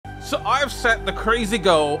So I've set the crazy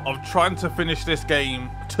goal of trying to finish this game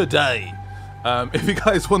today. If you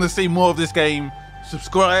guys want to see more of this game,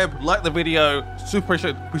 subscribe, like the video, super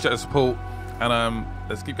appreciate the support, and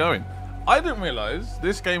let's keep going. I didn't realize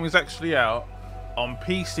this game is actually out on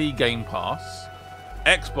PC Game Pass,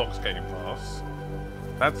 Xbox Game Pass.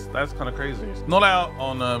 That's kind of crazy. It's not out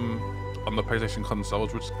on the PlayStation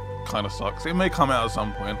consoles, which kind of sucks. It may come out at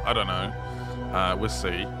some point. I don't know. We'll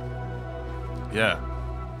see. Yeah,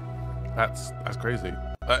 that's crazy.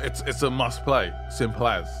 It's a must play. Simple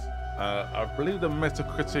as. I believe the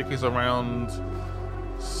Metacritic is around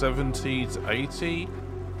 70 to 80.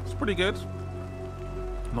 It's pretty good.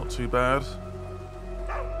 Not too bad.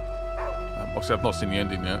 Obviously, I've not seen the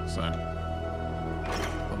ending yet, so I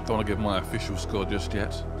don't want to give my official score just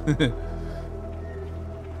yet.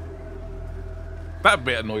 That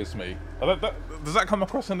bit annoys me. Does that come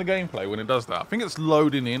across in the gameplay when it does that? I think it's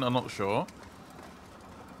loading in, I'm not sure.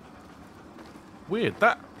 Weird,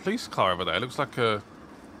 that police car over there looks like a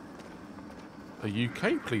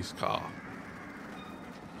UK police car.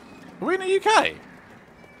 Are we in the UK?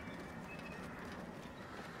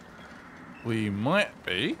 We might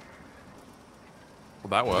be. Well,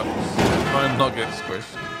 that works. Try and not get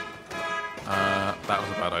squished. That was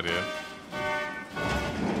a bad idea.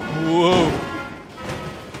 Whoa!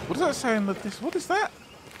 What does that say in this? What is that?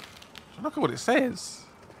 Look at what it says.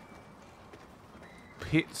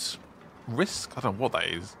 Pit risk? I don't know what that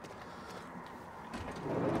is.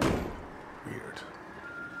 Weird.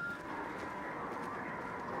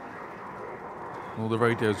 All the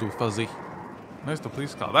radios all fuzzy. There's the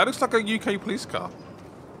police car. That looks like a UK police car.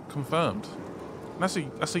 Confirmed. That's a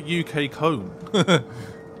UK cone. Can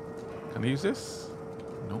I use this?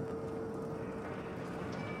 Nope.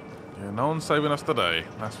 Yeah, no one's saving us today,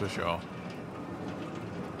 that's for sure.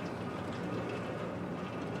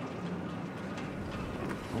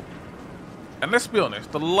 And let's be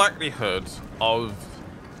honest, the likelihood of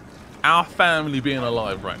our family being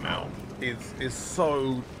alive right now is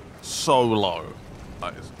so low.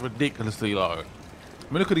 Like, it's ridiculously low.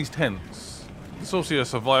 I mean, look at these tents. It's also a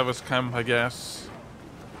survivor's camp, I guess.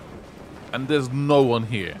 And there's no one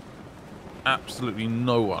here. Absolutely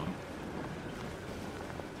no one.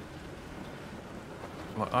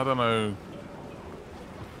 Like, I don't know.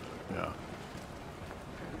 Yeah.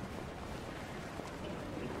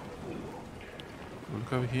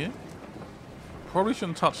 Look over here. Probably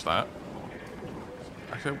shouldn't touch that.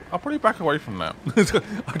 Actually, I'll probably back away from that.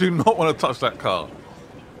 I do not want to touch that car.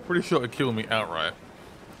 Pretty sure it'd kill me outright.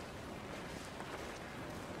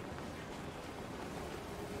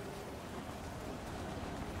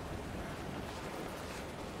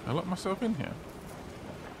 I locked myself in here.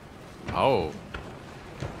 Oh.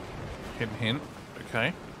 Hint, hint.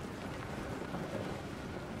 Okay.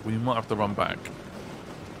 We might have to run back.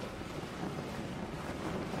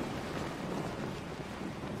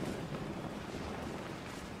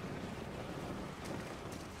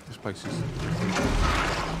 This place is...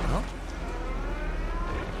 Oh.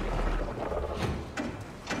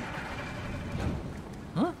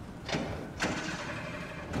 Huh?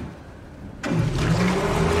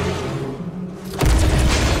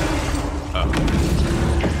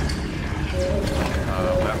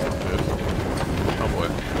 That's not good. Oh boy.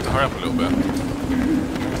 Hurry up a little bit.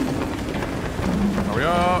 Hurry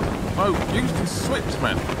up. Oh, use the switch,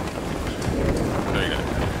 man. There you go.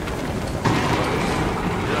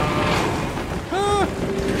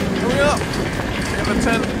 Hurry up! Get the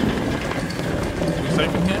tent. Are we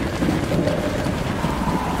safe in here?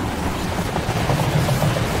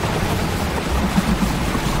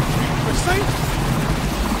 We're safe?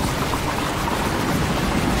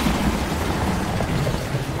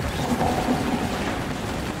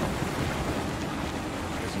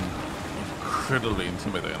 It's incredibly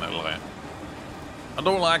intimidating, that light. I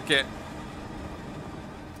don't like it.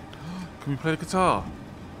 Can we play the guitar?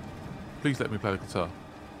 Please let me play the guitar.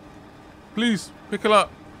 Please, pick it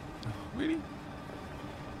up. Really?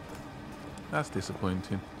 That's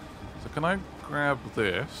disappointing. So can I grab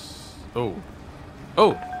this? Oh.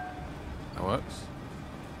 Oh! That works.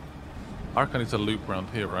 I reckon I need to loop around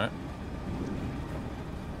here, right?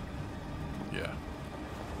 Yeah.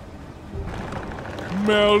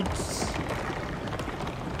 Melts!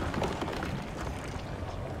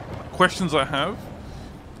 Questions I have.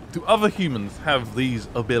 Do other humans have these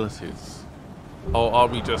abilities? Or are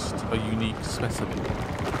we just a unique specimen?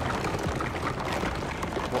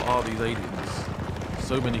 What are these aliens?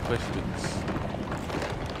 So many questions.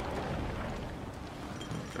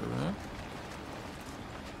 Go there.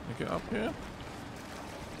 Get up here.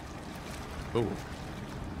 Oh.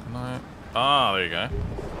 Can I? Ah, there you go.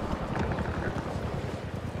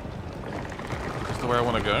 where I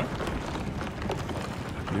want to go?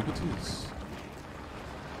 I believe it is.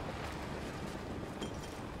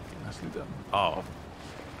 Nicely done. Oh.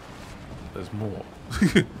 There's more.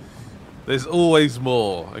 There's always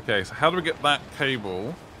more. Okay, so how do we get that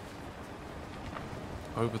cable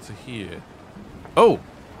over to here? Oh!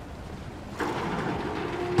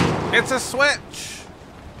 It's a switch!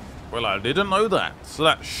 Well, I didn't know that. So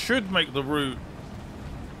that should make the route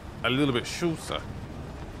a little bit shorter.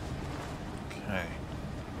 Okay.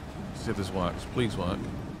 Let's see if this works. Please work.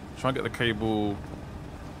 Try and get the cable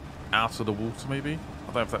out of the water, maybe?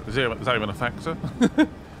 I don't know if that... Is that even a factor?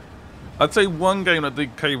 I'd say one game that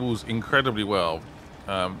did cables incredibly well.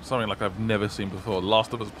 Something like I've never seen before.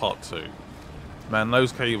 Last of Us Part 2. Man,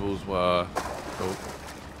 those cables were... Oh,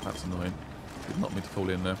 that's annoying. Did not mean to fall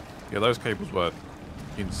in there. Yeah, those cables were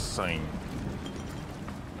insane.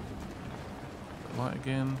 Light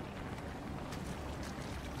again.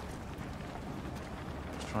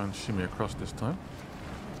 Let's try and shimmy across this time.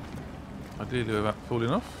 Ideally without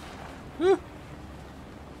falling off. There we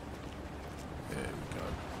go.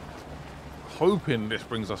 Hoping this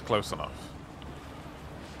brings us close enough.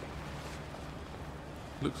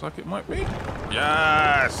 Looks like it might be.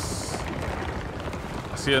 Yes!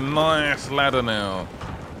 I see a nice ladder now.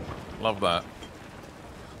 Love that.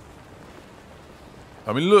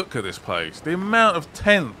 I mean, look at this place. The amount of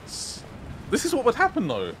tents. This is what would happen,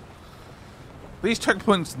 though. These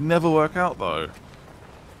checkpoints never work out, though.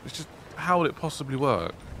 It's just, how would it possibly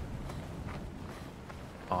work?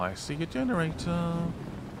 I see a generator.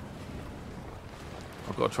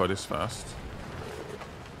 I've got to try this first.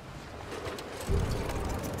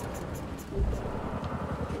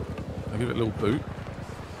 I'll give it a little boot.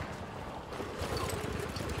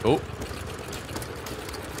 Oh.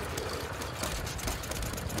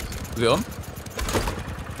 Is it on?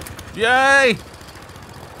 Yay! I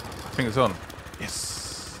think it's on.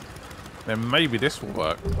 Yes. Then maybe this will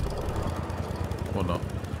work. Or not.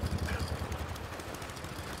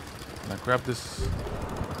 Now grab this.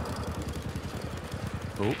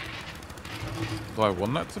 Oh. Do I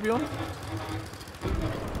want that to be on?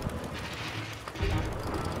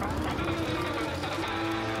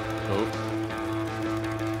 Oh.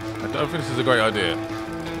 I don't think this is a great idea.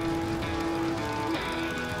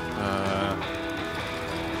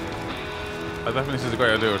 I don't think this is a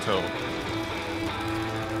great idea at all.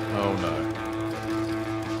 Oh no.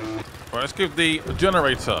 Right, let's give the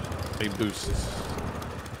generator a boost.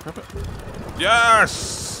 Grab it.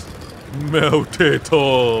 Yes! Melt it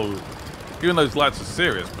all! Giving those lights a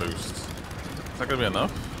serious boost. Is that going to be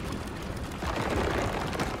enough?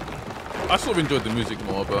 I sort of enjoyed the music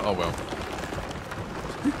more, but oh well.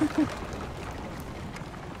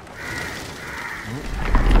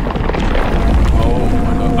 Oh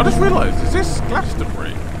my god. I just realised, is this glass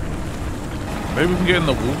debris? Maybe we can get in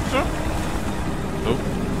the water? Oh.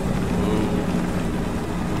 Oh.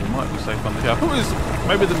 We might be safe under here. I thought it was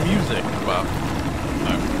maybe the music, but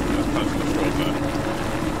no, that's kind of destroyed there.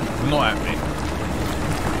 Not at me.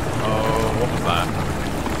 Oh, what was that?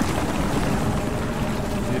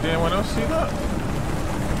 Did anyone else see that?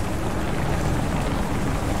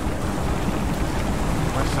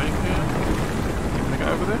 Am I safe here? Can I get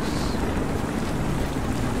over this?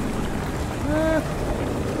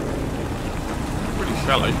 Pretty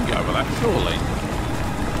shallow, you can get over that, surely.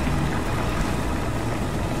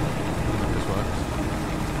 This works.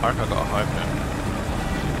 I reckon I got a hide here.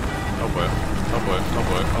 Oh boy, oh boy, oh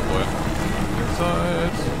boy, oh boy.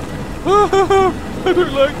 Inside. I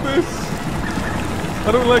don't like this. I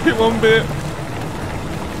don't like it one bit.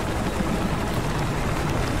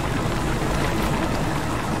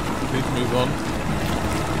 Please move on.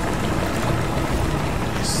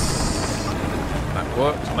 Yes. That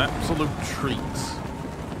worked. An absolute treat.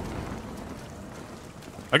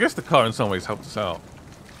 I guess the car in some ways helped us out.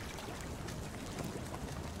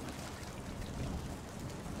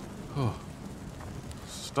 Oh.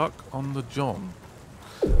 Stuck on the John.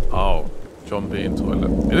 Oh. John being toilet.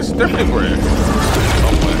 Yeah, this is definitely weird.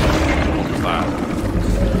 Oh, what was that?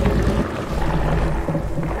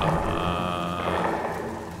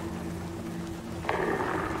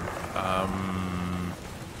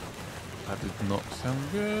 That did not sound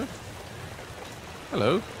good.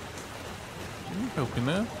 Hello. Can you help in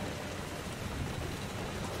there?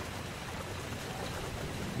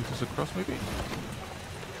 Move us across, maybe?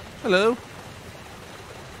 Hello.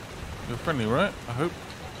 You're friendly, right? I hope.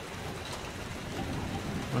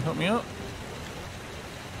 Can you help me out?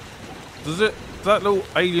 Does that little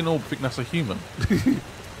alien orb think that's a human?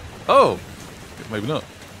 Oh! Maybe not.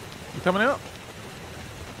 You coming out?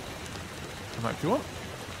 Come out if you want.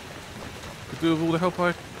 Could do with all the help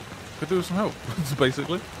I Could do with some help,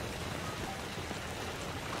 basically.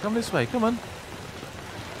 Come this way, come on.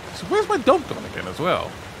 So where's my dog gone again as well?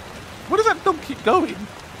 Where does that dog keep going?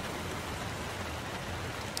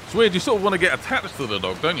 It's weird, you sort of want to get attached to the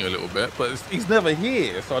dog, don't you, a little bit? But he's never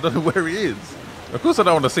here, so I don't know where he is. Of course I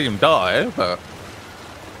don't want to see him die, but...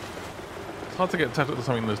 it's hard to get attached to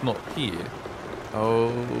something that's not here.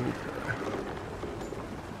 Oh...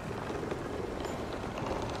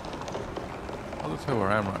 I'll just tell where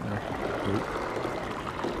I am right now. Ooh.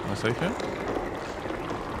 Am I safe here?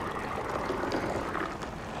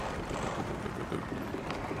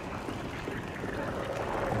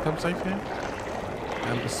 I think I'm safe here?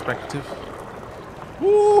 And perspective.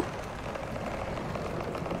 Woo!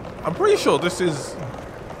 I'm pretty sure this is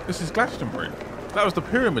Glastonbury. That was the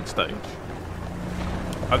pyramid stage.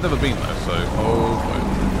 I've never been there, so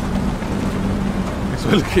this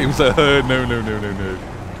way, look at him, so no.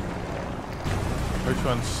 We'll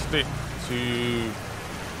try and stick to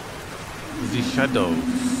the shadows.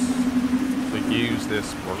 So use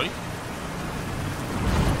this bully.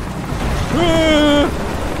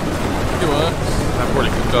 It works. That bully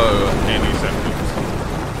can go any second.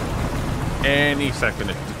 Any second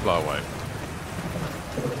it can just fly away.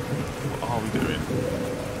 What are we doing?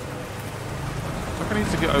 I think I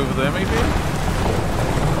need to get over there, maybe?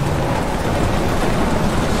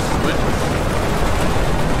 Switch.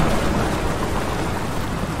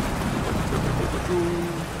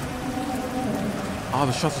 Ah,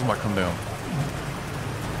 the shutters might come down.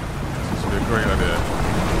 This would be a great idea.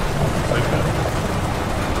 Safe there.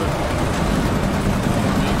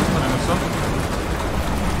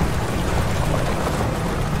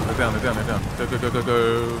 They're down.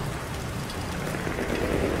 Go.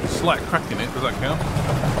 Slight crack in it, does that count?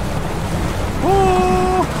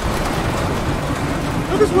 Oh!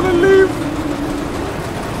 I just want to live!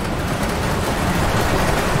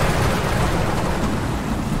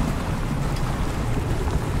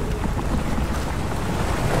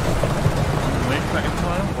 Make that in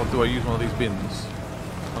time, or do I use one of these bins?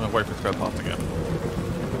 I'm going to wait for it to go past again.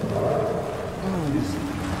 Oh, this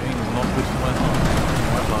game is not good for my heart.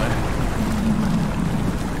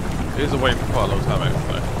 It is away for quite a long time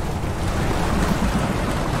actually.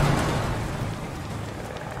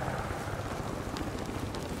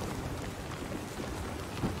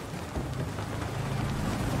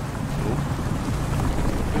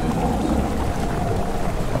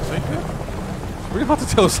 It's really hard to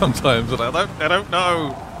tell sometimes, and I don't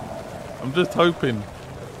know. I'm just hoping.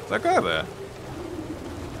 Is that guy there?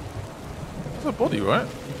 That's a body, right?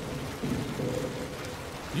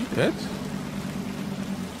 Are you dead?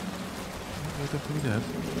 You're definitely dead.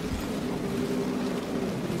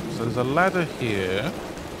 So there's a ladder here,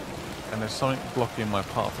 and there's something blocking my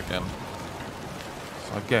path again.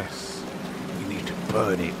 So I guess we need to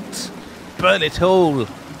burn it. Burn it all!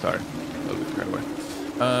 Sorry. That was carried away.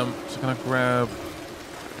 So can I grab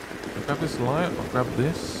this light or grab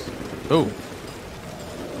this? Oh!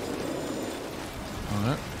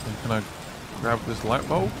 Alright. And can I grab this light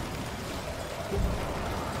bulb?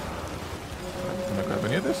 Can I grab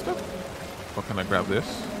any of this stuff? Or can I grab this?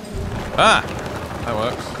 Ah! That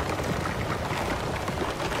works.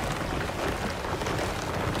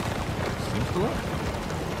 Seems to work.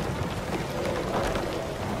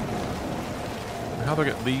 How do I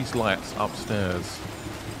get these lights upstairs?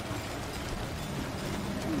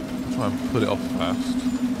 I'll try and put it off first.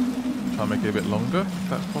 Try and make it a bit longer, if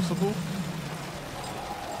that's possible.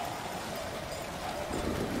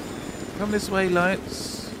 Come this way, lights.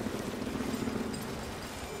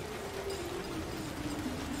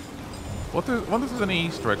 What if there's any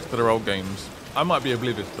Easter eggs to their old games? I might be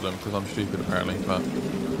oblivious to them because I'm stupid apparently, but it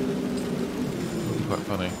would be quite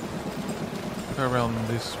funny. Go around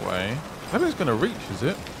this way. Maybe it's going to reach, is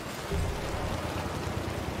it?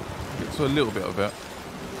 Get to a little bit of it.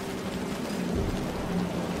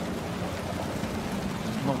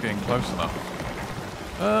 It's not getting close enough.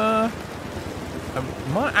 It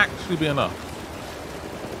might actually be enough.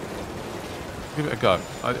 Give it a go.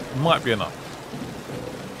 It might be enough.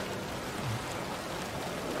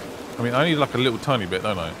 I mean, I need like a little tiny bit,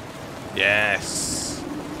 don't I? Yes!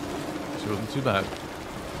 She wasn't too bad.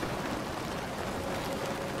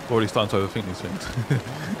 Already starting to overthink these things.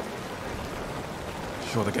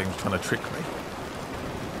 Sure, the game's trying to trick me.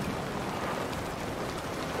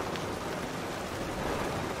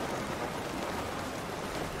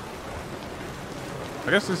 I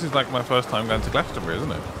guess this is like my first time going to Glastonbury,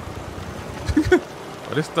 isn't it?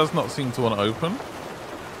 But this does not seem to want to open,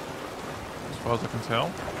 as far as I can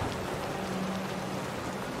tell.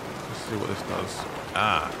 Let's see what this does.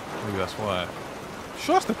 Ah, maybe that's why.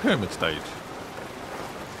 Sure, that's the pyramid stage.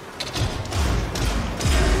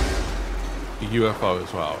 UFO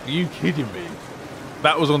as well. Are you kidding me?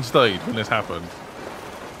 That was on stage when this happened.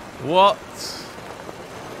 What?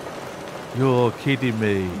 You're kidding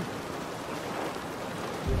me.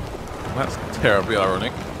 That's terribly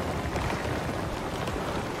ironic.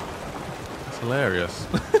 That's hilarious.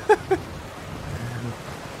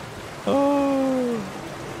 Oh,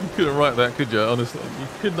 you couldn't write that, could you? Honestly, you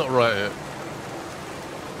could not write it.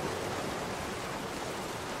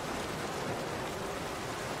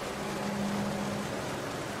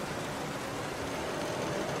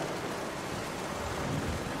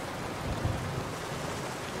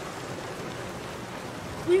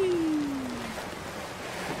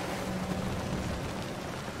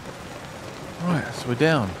 Right, so we're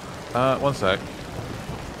down. One sec.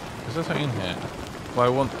 Is there something in here? Do I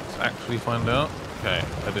want to actually find out? Okay,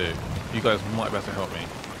 I do. You guys might be able to help me.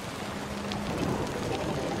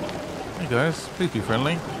 Hey guys, please be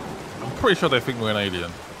friendly. I'm pretty sure they think we're an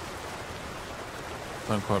alien.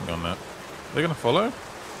 Don't quote me on that. They're gonna follow? I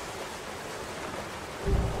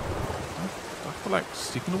feel like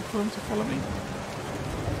signal for them to follow me.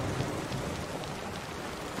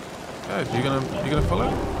 Guys, you gonna follow?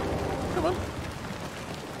 Come on.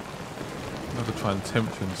 I'm going to try and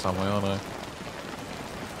tempt you in some way, aren't I?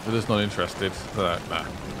 They're just not interested. They're like, nah,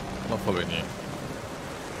 I'm not following you.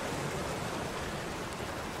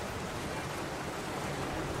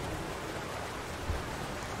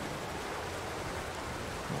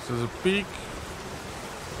 So there's a big,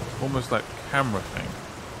 almost like camera thing.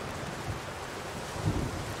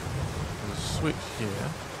 There's a switch here.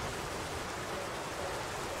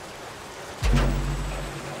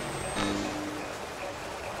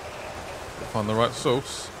 Find the right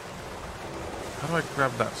source. How do I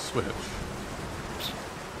grab that switch?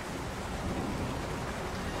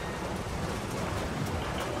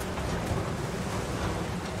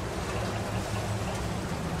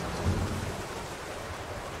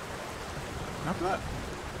 Grab that.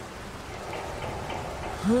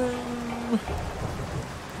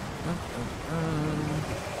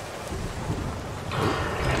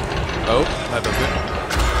 Oh, that does it.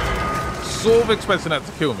 Sort of expecting that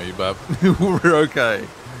to kill me, but we're okay.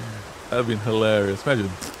 That'd been hilarious. Imagine.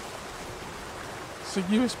 It's a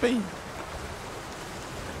USB.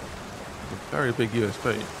 It's a very big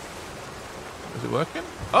USB. Is it working?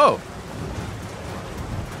 Oh!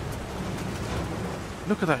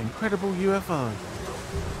 Look at that incredible UFO.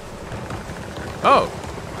 Oh!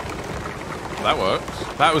 That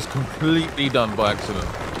works. That was completely done by accident.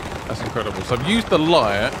 That's incredible. So I've used the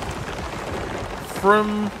light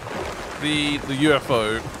from the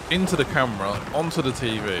UFO into the camera onto the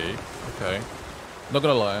TV. Okay, not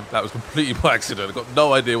gonna lie, that was completely by accident. I got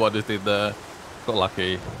no idea what I just did there. Got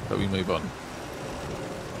lucky, but we move on.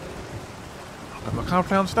 I can't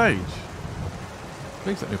play on stage.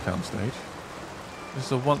 Please let me play on stage. This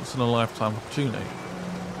is a once in a lifetime opportunity.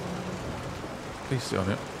 Please sit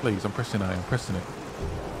on it. Please, I'm pressing A. I'm pressing it.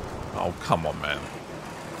 Oh come on, man.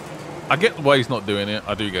 I get why he's not doing it.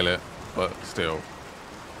 I do get it, but still.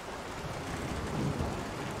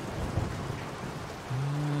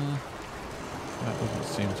 That doesn't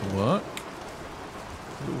seem to work.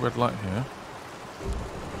 A little red light here.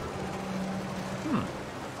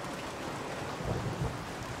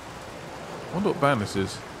 I wonder what band this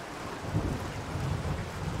is.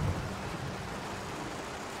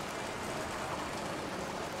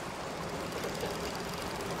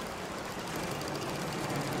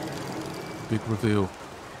 Big reveal.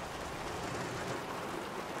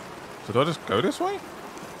 So do I just go this way?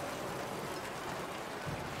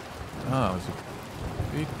 Ah, there's a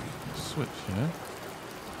big switch here.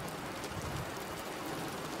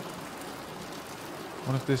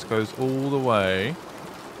 What if this goes all the way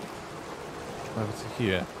over to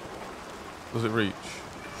here? Does it reach?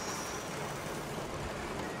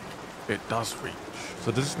 It does reach.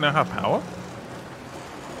 So does this now have power?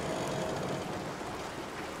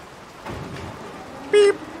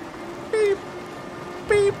 Beep, beep,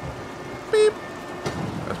 beep, beep.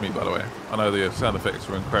 That's me, by the way. I know the sound effects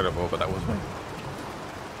were incredible, but that was me.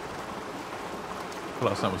 I feel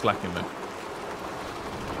like something was lacking there.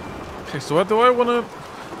 Okay, so do I want to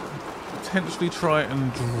potentially try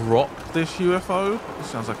and drop this UFO? This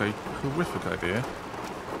sounds like a horrific idea.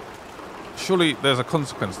 Surely there's a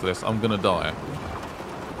consequence to this. I'm going to die.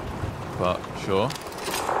 But, sure.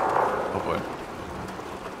 Oh boy.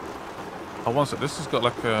 Oh, one sec. This has got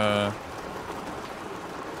like a...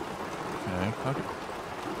 Okay.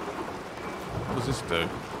 What does this do?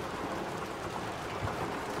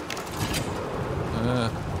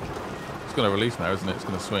 It's going to release now, isn't it? It's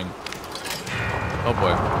going to swing. Oh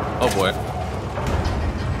boy. Oh boy.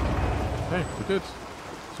 Okay, we're good.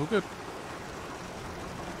 It's all good.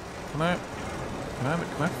 Can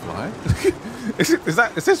I fly?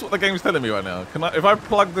 Is this what the game's telling me right now? If I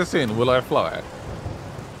plug this in, will I fly?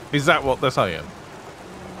 Is that what they're saying?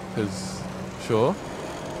 Because, sure.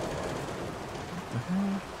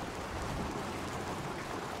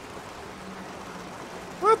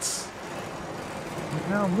 What? It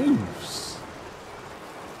now moves.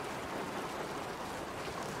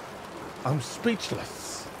 I'm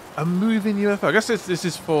speechless. A moving UFO. I guess this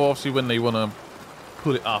is for obviously when they want to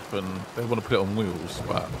put it up and they want to put it on wheels,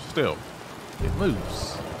 but still, it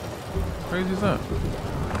moves. How crazy is that?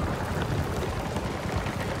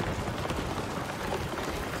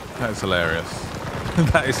 That is hilarious.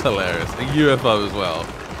 That is hilarious. A UFO as well.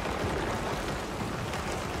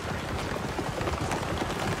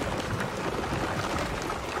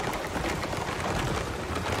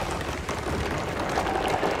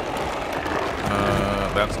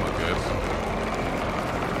 That's not good.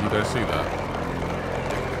 You guys see that?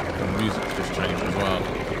 The music's just changed as well.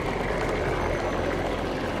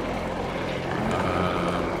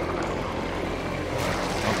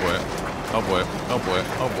 Oh boy. Oh boy. Oh boy.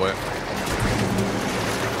 Oh boy.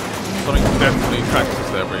 Something definitely tracks us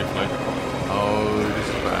there briefly. Oh, this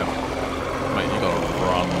is bad. Mate, you gotta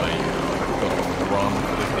run, mate. You gotta run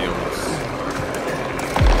for the hills.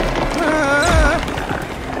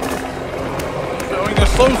 You're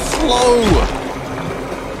so slow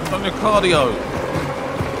on your cardio.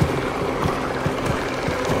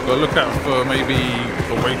 Gotta look out for maybe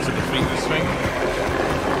the way to defeat this thing.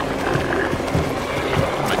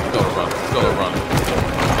 Mate, you gotta run. You gotta run.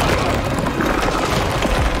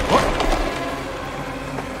 What?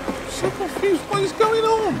 I'm so confused. What is going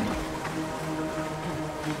on?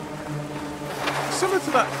 Similar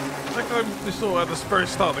to that like I saw at the very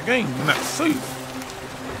start of the game in that suit.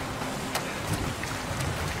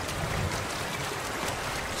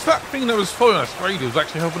 That thing that was following us, radio, was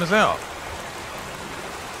actually helping us out.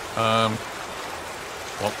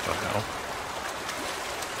 What the hell?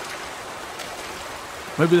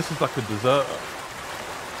 Maybe this is like a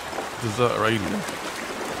deserter alien.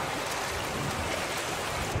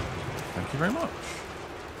 Thank you very much.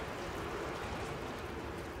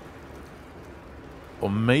 Or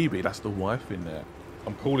maybe that's the wife in there.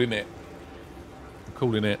 I'm calling it. I'm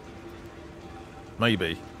calling it.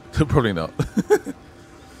 Maybe. Probably not.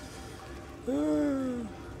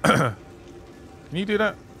 Can you do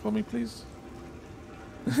that for me, please?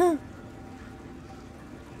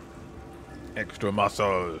 Extra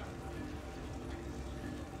muscle.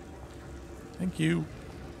 Thank you.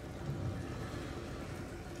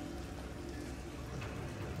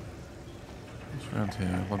 What's around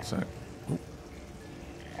here? One sec. Ooh.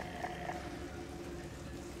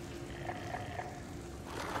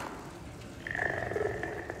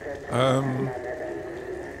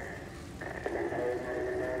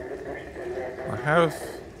 I have a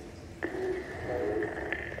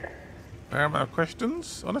fair amount of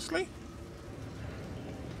questions, honestly.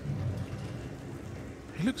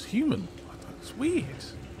 He looks human. It's weird.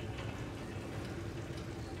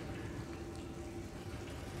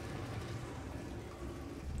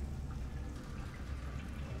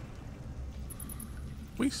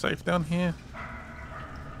 We safe down here?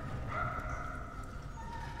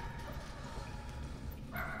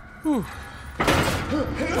 Whew.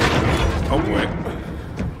 Oh boy.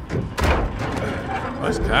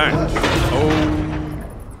 Nice catch. Oh.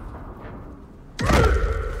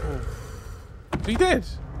 He did.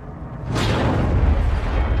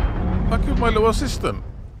 I killed my little assistant.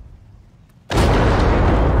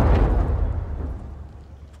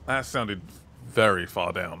 That sounded very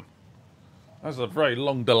far down. That was a very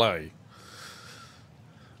long delay.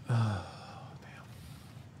 Oh, damn.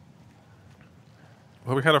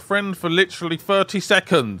 Well, we had a friend for literally 30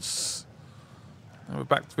 seconds. And we're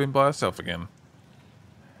back to him by ourselves again.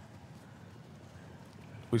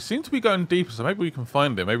 We seem to be going deeper, so maybe we can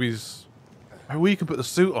find him. Maybe we can put the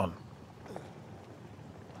suit on.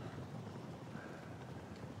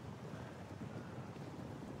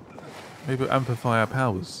 Maybe it'll amplify our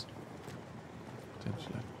powers.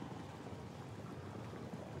 Potentially.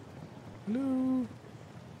 Hello?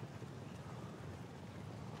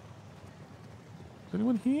 Is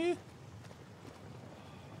anyone here?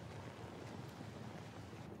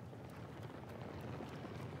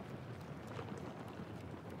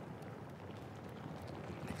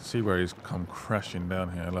 You can see where he's come crashing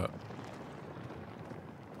down here, look.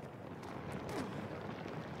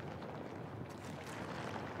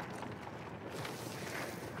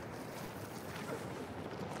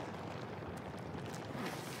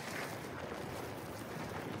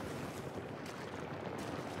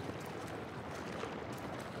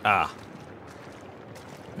 Ah.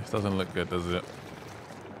 This doesn't look good, does it?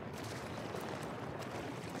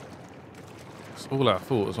 It's all our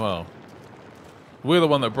fault as well. We're the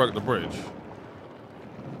one that broke the bridge.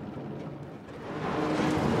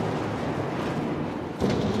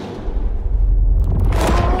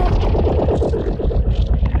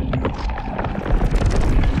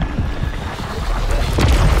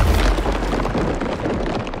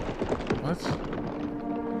 What?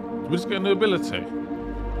 We just get a new ability.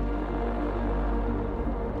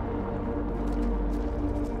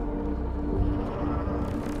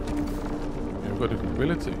 Got a different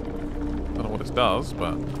ability. Don't know what this does,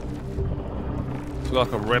 but it's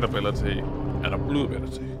like a red ability and a blue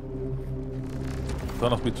ability.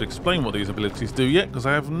 Don't ask me to explain what these abilities do yet, because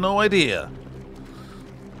I have no idea.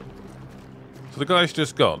 So the guy's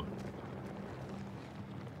just gone.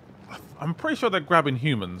 I'm pretty sure they're grabbing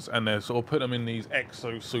humans and they're sort of putting them in these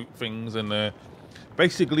exosuit things, and they're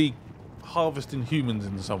basically harvesting humans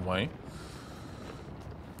in some way.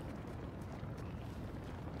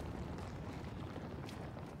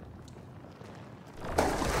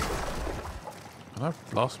 Can I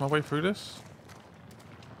blast my way through this?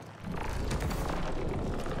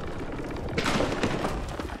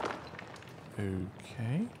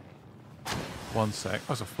 Okay. One sec.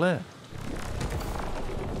 Oh, it's a flare.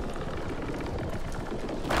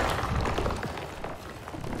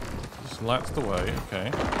 Just lights the way. Okay.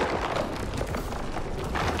 Is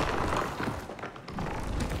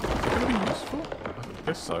it going to be useful? I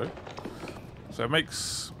guess so. So it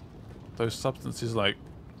makes those substances like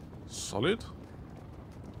solid.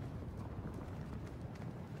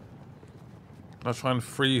 Can I try and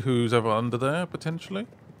free who's ever under there, potentially?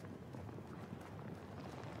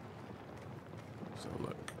 Let's have a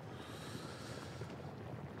look.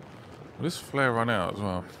 Will this flare run out as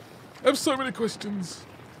well? I have so many questions.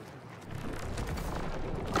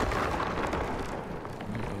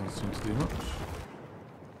 That doesn't seem to do much.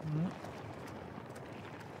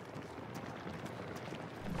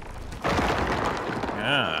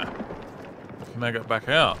 Yeah. Can I get back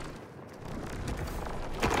out?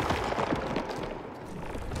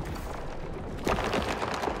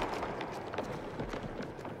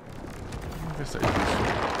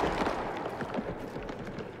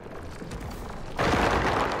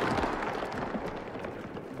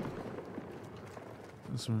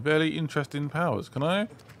 Some very interesting powers. Can I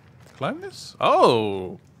climb this?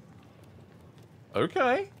 Oh!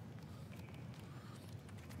 Okay.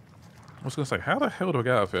 I was going to say, how the hell do I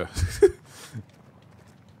get out of here?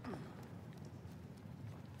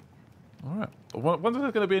 Alright. Wonder if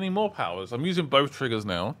there's going to be any more powers. I'm using both triggers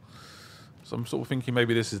now. So I'm sort of thinking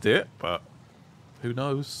maybe this is it, but who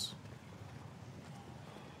knows?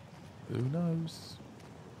 Who knows?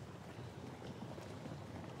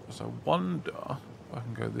 So I wonder if I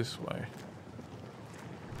can go this way.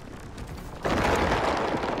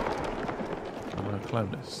 I'm going to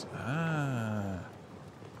climb this. Ah.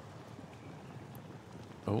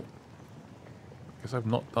 Oh. Guess I've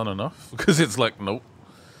not done enough, because it's like, nope.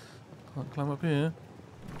 Can't climb up here.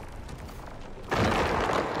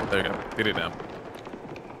 There we go. Did it now.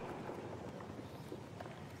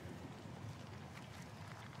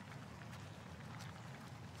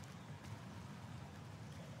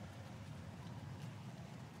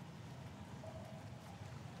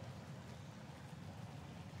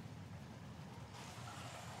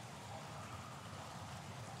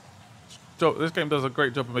 This game does a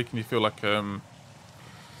great job of making you feel like a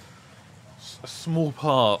small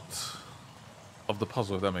part of the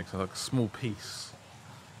puzzle, if that makes sense, like a small piece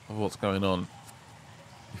of what's going on.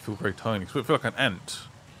 You feel very tiny. So you feel like an ant.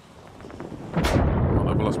 Oh,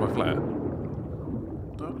 I've lost my flare.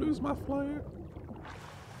 Don't lose my flare.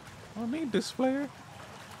 I need this flare.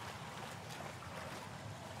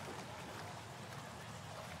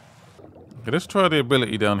 Okay, let's try the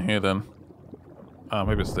ability down here then. Ah,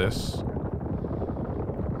 maybe it's this.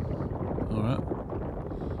 Alright.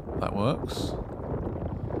 That works.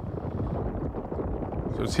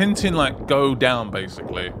 So it's hinting like go down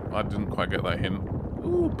basically. I didn't quite get that hint.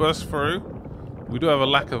 Ooh, burst through. We do have a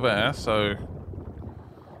lack of air, so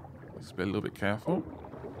let's be a little bit careful.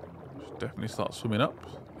 Should definitely start swimming up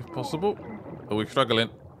if possible. Oh, we're struggling.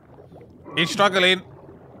 He's struggling.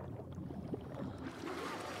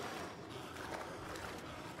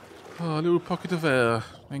 Oh, a little pocket of air.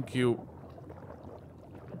 Thank you.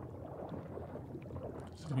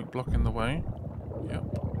 Something blocking the way. Yep.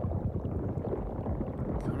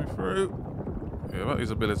 Coming through. Yeah, about these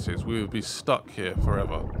abilities, we would be stuck here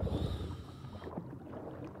forever.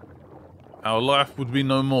 Our life would be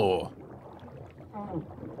no more. I'm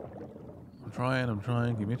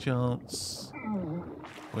trying. Give me a chance.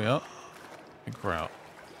 We are. I think we're out.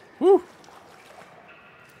 Woo!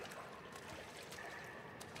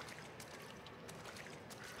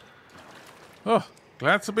 Oh,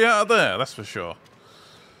 glad to be out of there, that's for sure.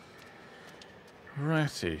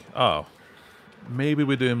 Righty. Oh. Maybe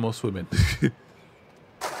we're doing more swimming. Maybe.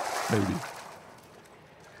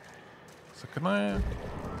 So can I...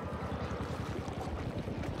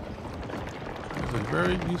 That's a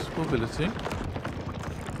very useful ability.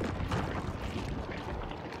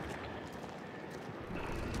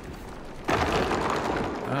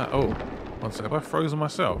 Oh. One sec. Have I frozen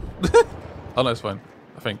myself? Oh, no, it's fine.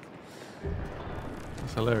 I think.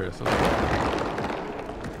 That's hilarious. So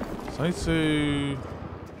I need to...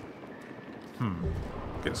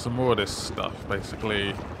 get some more of this stuff,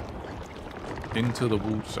 basically, into the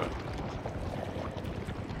water.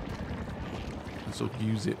 And sort of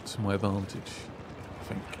use it to my advantage, I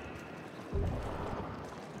think.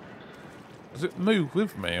 Does it move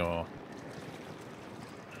with me, or...?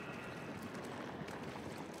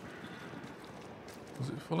 Does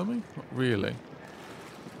it follow me? Not really.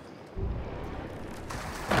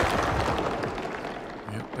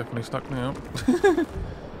 Yep, definitely stuck now.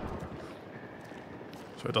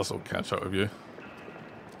 So it does all catch up with you.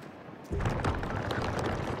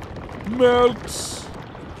 Melt! Is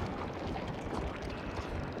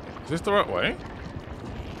this the right way?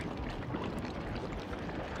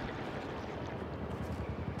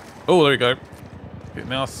 Oh, there we go. It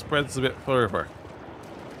now spreads a bit further.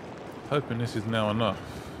 Hoping this is now enough.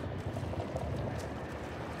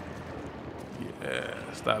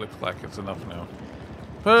 Yes, that looks like it's enough now.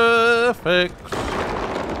 Perfect!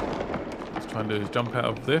 Trying to do is jump out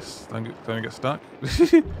of this, don't get stuck.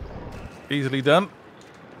 Easily done.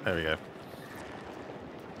 There we go.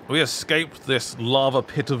 We escaped this lava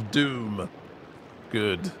pit of doom.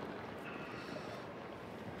 Good.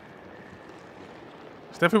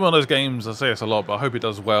 It's definitely one of those games, I say this a lot, but I hope it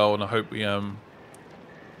does well, and I hope we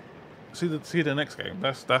see the next game.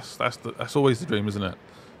 That's always the dream, isn't it?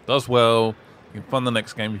 Does well, you can fund the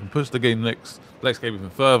next game, you can push the next game even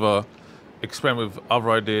further, experiment with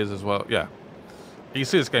other ideas as well. Yeah. You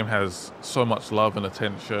see this game has so much love and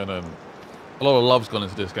attention, and a lot of love's gone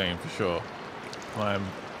into this game for sure. I'm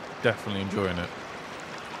definitely enjoying it.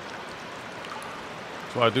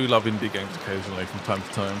 So I do love indie games occasionally from time to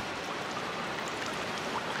time.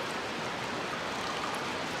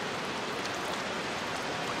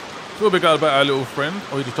 So what we got about our little friend?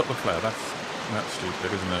 Oh, you just dropped the flare. That's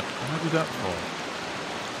stupid, isn't it? What did I do that for?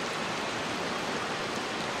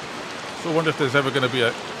 So I wonder if there's ever going to be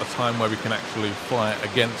a time where we can actually fight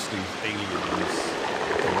against these aliens.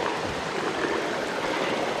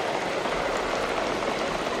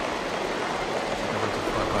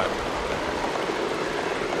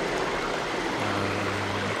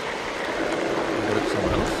 Look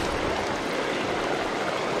somewhere else.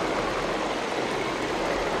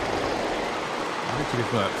 I need to give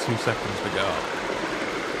me like 2 seconds to get up.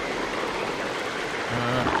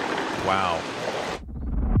 Wow.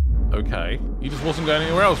 Okay, you just wasn't going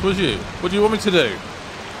anywhere else, was you? What do you want me to do? I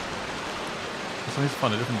need to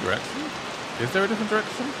find a different direction. Is there a different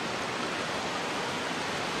direction?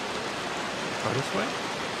 Try this way?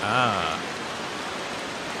 Ah.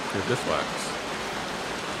 See if this works.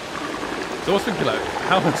 So I was thinking, like,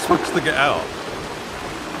 how am I supposed to get out?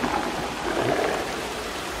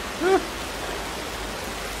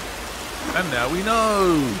 And now we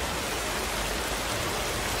know!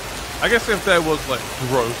 I guess if there was, like,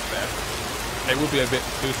 growth there, it would be a bit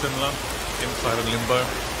too similar inside of Limbo.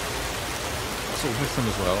 I sort of miss them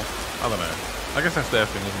as well. I don't know. I guess that's their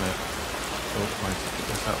thing, isn't it? Oh, I need to get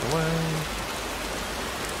this out of the way.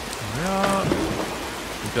 Here we are.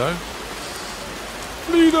 Here we go.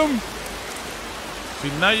 Freedom! See,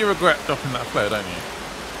 now you regret dropping that flare, don't you?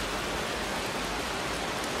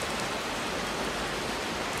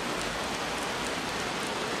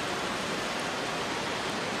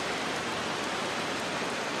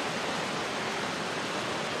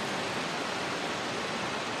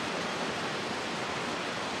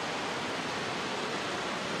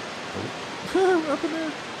 What happened there?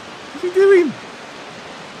 What's he doing?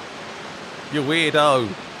 You weirdo.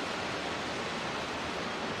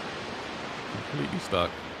 Completely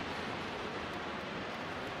stuck.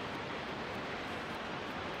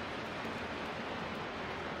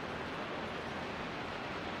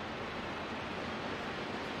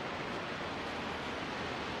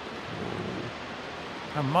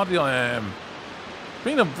 How muddy I am. It's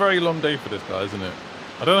been a very long day for this guy, isn't it?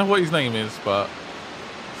 I don't know what his name is, but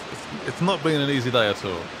it's not been an easy day at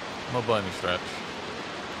all. Not by any stretch.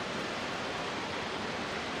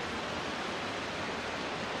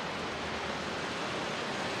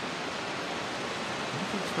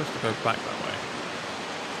 think it's supposed to go back that way.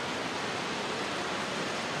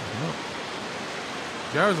 No.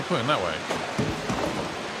 The arrows are pointing that way.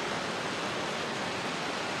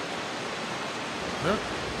 No.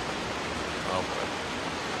 Oh, boy.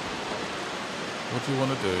 What do you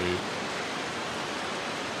want to do?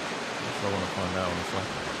 That's what I want to find out, honestly.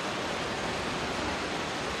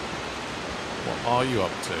 What are you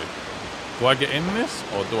up to? Do I get in this,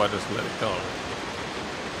 or do I just let it go?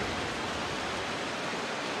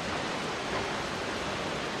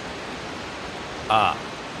 Ah.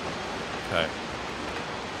 Okay. I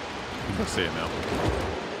think I see it now.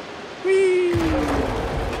 Whee!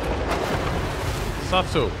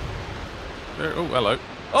 Subtle. There, oh, hello.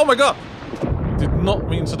 Oh my god! Did not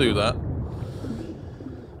mean to do that.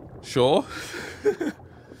 Sure.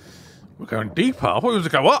 We're going deeper. I thought we were going to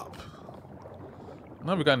go up.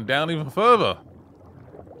 No, we're going down even further.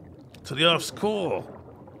 To the Earth's core.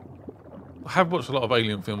 I have watched a lot of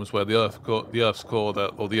alien films where the Earth's core,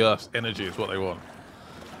 or the Earth's energy is what they want.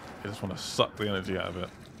 They just want to suck the energy out of it.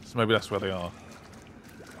 So maybe that's where they are.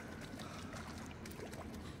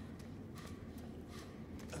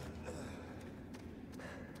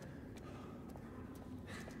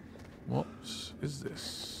 What is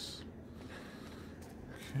this?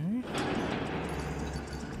 Okay.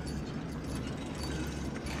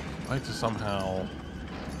 I need to somehow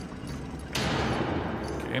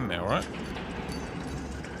get in there, right?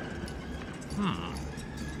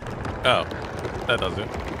 Oh, that does it.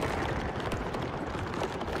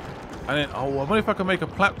 And then, oh, I wonder if I can make a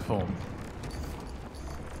platform.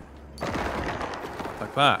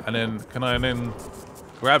 Like that. And then, can I then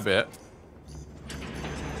grab it?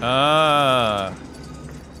 Ah.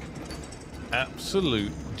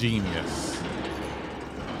 Absolute genius.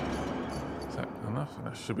 Is that enough?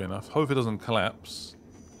 That should be enough. Hope it doesn't collapse.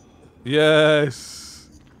 Yes.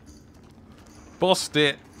 Bossed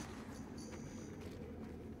it.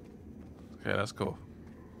 Okay, that's cool.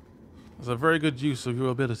 That's a very good use of your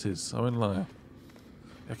abilities. I won't lie.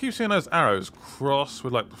 I keep seeing those arrows cross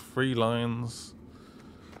with like the 3 lines.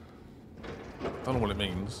 Don't know what it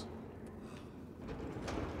means.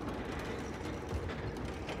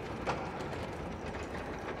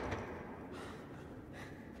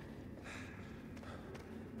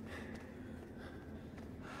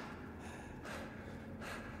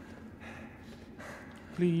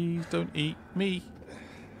 Please don't eat me.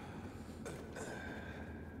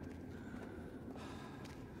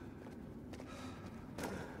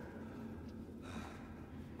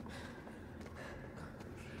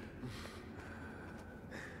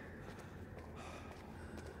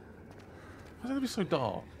 Why did it be so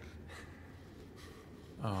dark?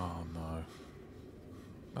 Oh no.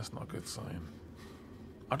 That's not a good sign.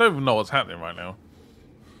 I don't even know what's happening right now.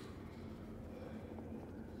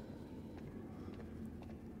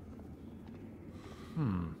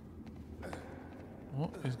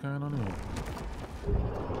 What is going on here?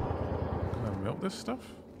 Can I melt this stuff?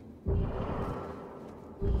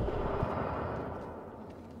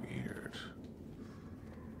 Weird.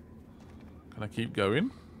 Can I keep going?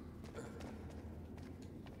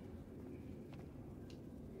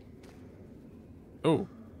 Oh.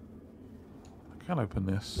 I can open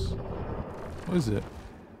this. What is it?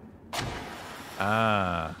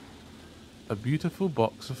 Ah. A beautiful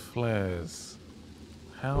box of flares.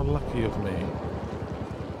 How lucky of me.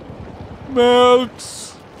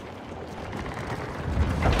 Melt!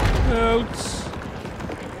 Melt!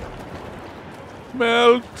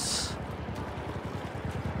 Melt!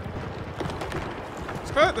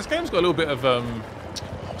 This game's got a little bit of,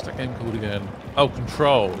 what's that game called again? Oh,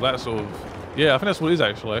 Control. That sort of... Yeah, I think that's what it is,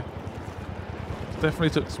 actually.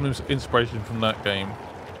 Definitely took some inspiration from that game.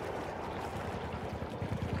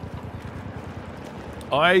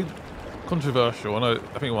 Controversial. I know.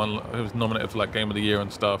 I think it was nominated for like Game of the Year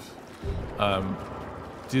and stuff.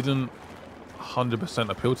 Didn't 100%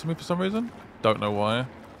 appeal to me for some reason. Don't know why.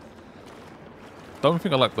 Don't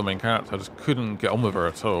think I liked the main character. I just couldn't get on with her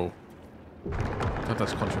at all. I think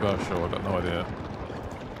that's controversial. I got no idea.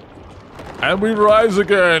 And we rise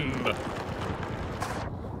again.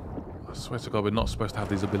 I swear to God, we're not supposed to have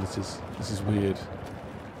these abilities. This is weird.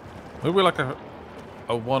 Maybe we're like a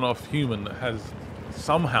one-off human that has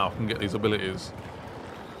somehow can get these abilities.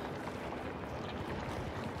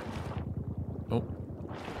 Oh.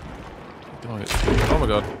 Oh my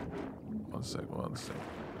god. One sec.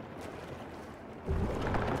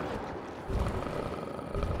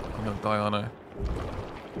 I'm gonna die, aren't I?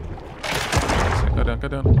 Go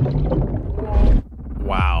down.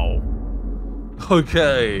 Wow.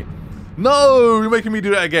 Okay. No! You're making me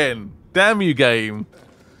do that again. Damn you, game.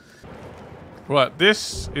 Right,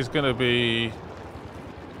 this is gonna be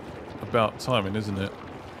about timing, isn't it?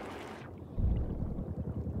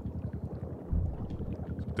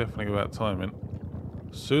 Definitely about timing.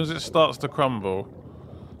 As soon as it starts to crumble,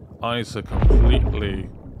 I need to completely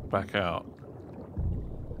back out.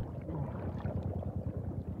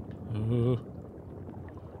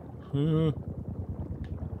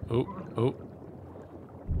 Oh, oh.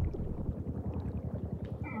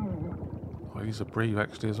 I need to breathe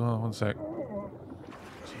actually as well. One sec.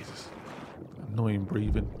 Jesus. Annoying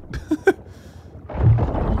breathing.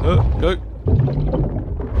 Go.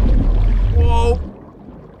 Whoa!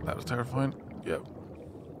 That was terrifying. Yep.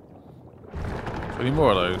 So any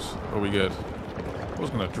more of those? Or are we good? I was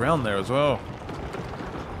going to drown there as well.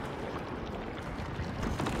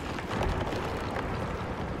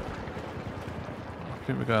 I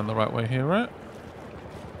think we're going the right way here, right?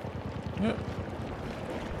 Yep.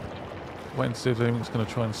 Wait and see if anything's going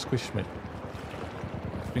to try and squish me.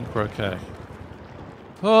 I think we're okay.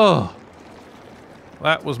 Oh!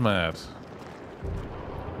 That was mad.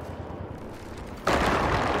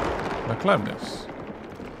 Can I climb this?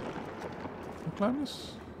 Can I climb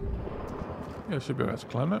this? Yeah, I should be able to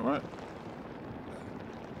climb that, right?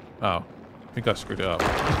 Oh. I think I screwed it up.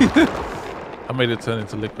 I made it turn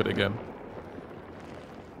into liquid again.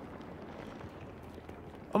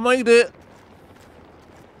 I made it!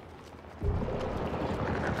 I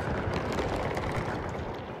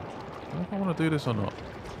don't know if I want to do this or not.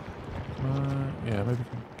 Yeah, maybe we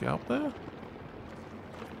can get up there?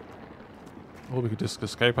 Or we could just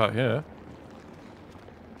escape out here.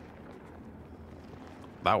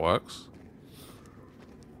 That works.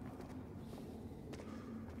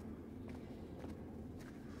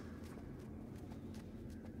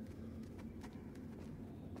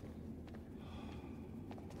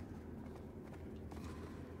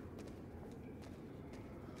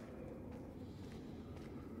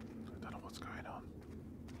 I don't know what's going on.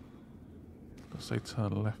 Let's say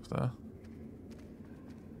turn left there.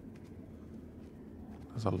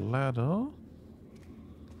 There's a ladder.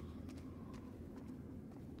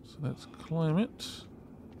 So let's climb it.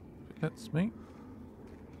 If it lets me.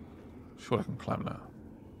 Sure I can climb that.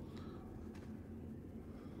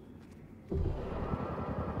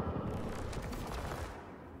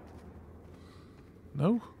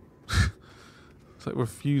 No? It's like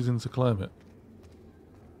refusing to climb it.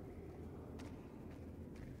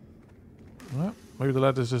 Right. Maybe the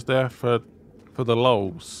ladder's just there for the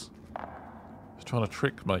lulz. It's trying to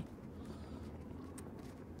trick me.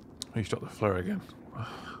 He shot the flare again.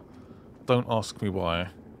 Don't ask me why.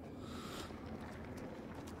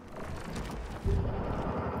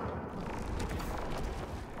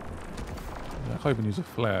 Yeah, I can't even use a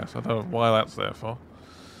flare, so I don't know why that's there for.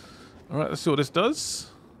 Alright, let's see what this does.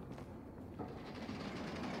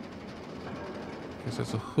 Guess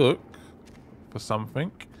it's a hook for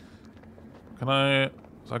something. Can I...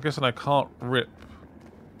 So I guess I can't rip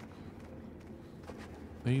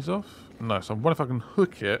these off? No, so I wonder if I can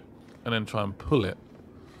hook it and then try and pull it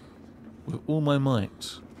with all my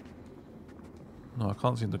might. No, I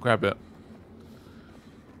can't seem to grab it.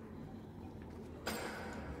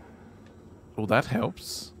 Well, that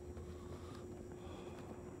helps.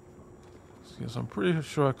 So yes, I'm pretty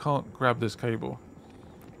sure I can't grab this cable.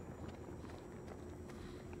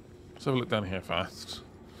 Let's have a look down here first.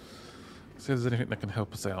 See if there's anything that can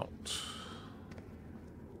help us out.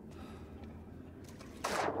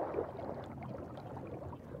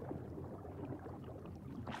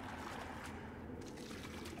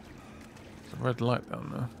 There's a red light down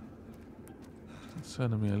there. It's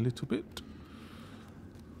concerning me a little bit.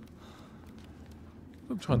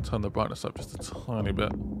 I'm try and turn the brightness up just a tiny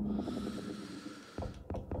bit.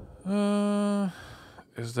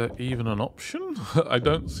 Is there even an option? I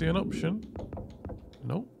don't see an option.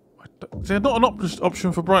 Nope. Is there not an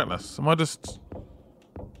option for brightness? Am I just...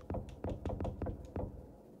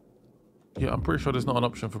 Yeah, I'm pretty sure there's not an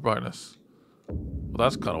option for brightness. Well,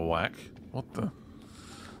 that's kind of whack. What the...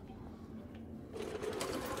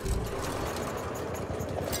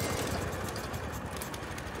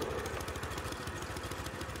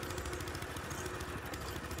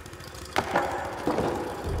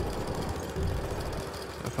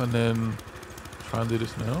 And then try and do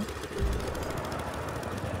this now.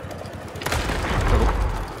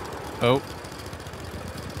 Oh.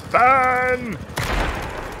 Burn!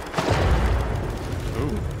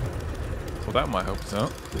 Ooh. Well, that might help us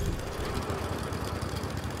out.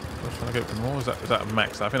 I was trying to get more. Is that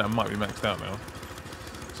maxed? I think that might be maxed out now.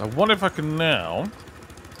 So I wonder if I can now.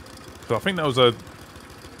 So I think that was a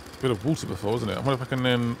bit of water before, wasn't it? I wonder if I can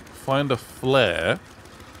then find a flare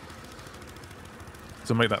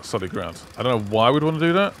to make that solid ground. I don't know why we'd want to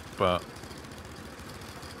do that, but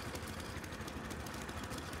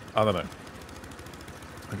I don't know.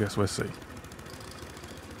 I guess we'll see.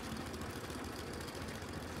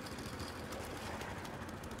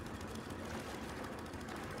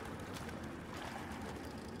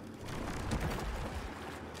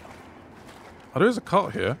 Oh, there is a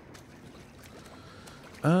cart here.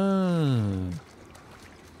 Oh.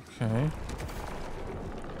 Okay.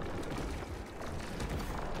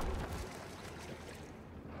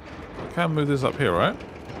 I can move this up here, right?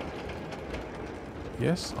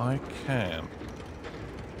 Yes, I can.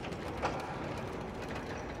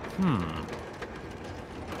 So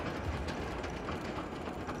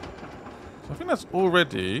I think that's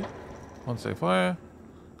already... One sec, fire.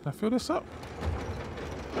 Can I fill this up?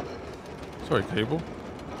 Sorry, cable.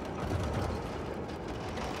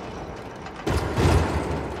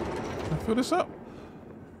 Can I fill this up?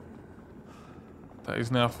 That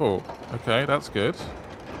is now full. Okay, that's good.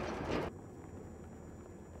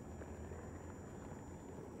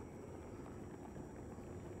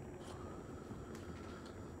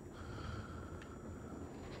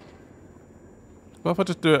 What if I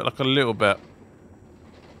just do it like a little bit?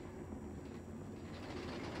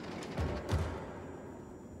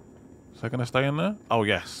 Is that going to stay in there? Oh,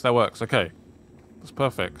 yes, that works. Okay. That's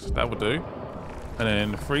perfect. That will do. And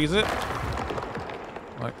then freeze it.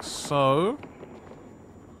 Like so.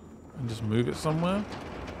 And just move it somewhere.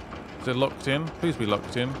 Is it locked in? Please be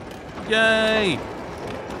locked in. Yay!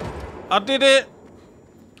 I did it!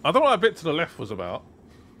 I don't know what that bit to the left was about.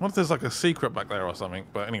 What if there's like a secret back there or something?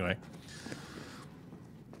 But anyway.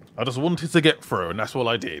 I just wanted to get through, and that's all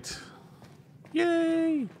I did.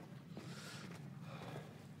 Yay!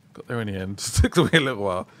 Got there in the end. Took me a little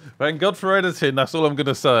while. Thank God for editing, that's all I'm going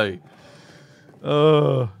to say.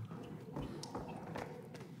 A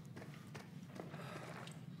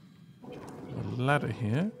ladder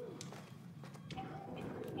here.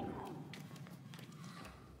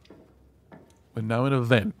 We're now in a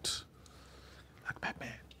vent. Like Batman.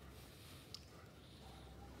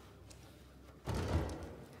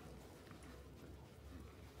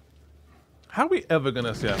 How are we ever going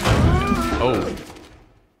to see our family again? Oh.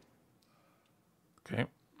 Okay.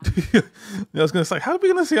 I was going to say, how are we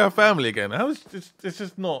going to see our family again? How is it's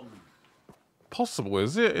just not possible,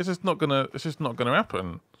 is it? It's just not going to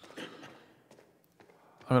happen.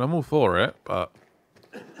 I mean, I'm all for it, but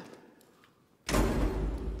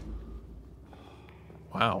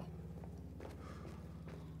wow.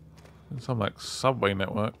 Some like subway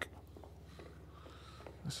network.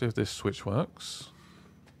 Let's see if this switch works.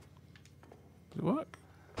 Does it work?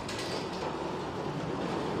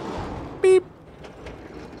 Beep.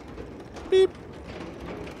 Beep.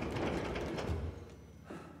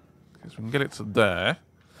 Guess we can get it to there.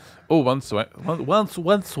 Oh, one sec. One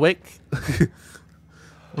sec.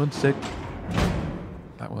 One sec.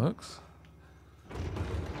 That works.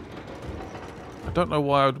 I don't know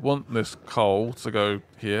why I'd want this coal to go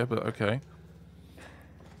here, but okay.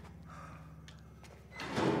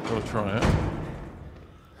 Gotta try it.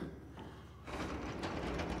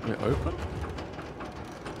 Will it open?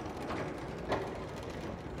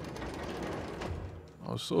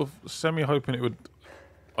 I was sort of semi-hoping it would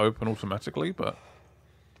open automatically, but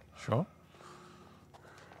sure.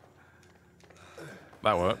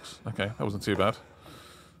 That works. Okay, that wasn't too bad.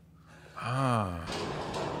 Ah.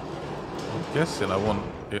 I'm guessing I want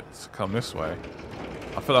it to come this way.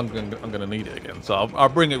 I feel I'm going to need it again, so I'll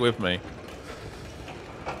bring it with me.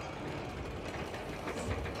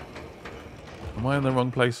 Am I in the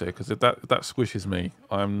wrong place here? Because if that squishes me,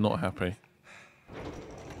 I am not happy.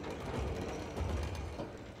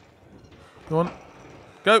 Go on.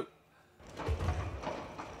 Go.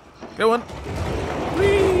 Go on.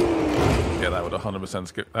 Whee! Yeah, that would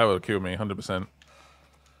 100% that would kill me, 100%.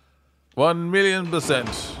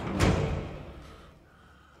 1,000,000%.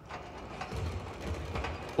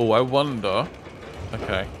 Oh, I wonder.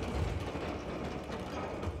 Okay.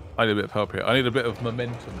 I need a bit of help here. I need a bit of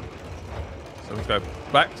momentum. So we go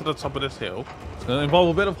back to the top of this hill. It's going to involve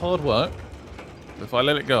a bit of hard work. But if I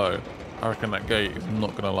let it go, I reckon that gate is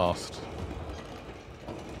not going to last.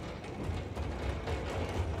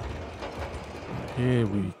 Here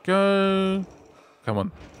we go. Come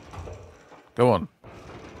on. Go on.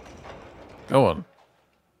 Go on.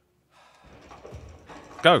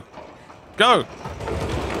 Go. Go.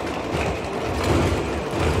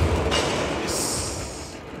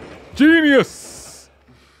 Yes. Genius.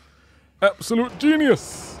 Absolute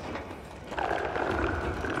genius.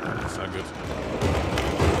 That didn't sound good.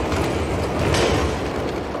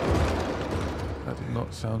 That did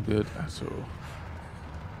not sound good at all.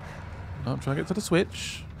 No, I'm trying to get to the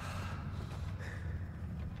switch.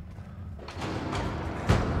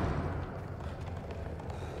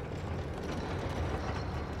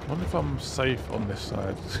 wonder if I'm safe on this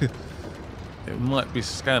side. It might be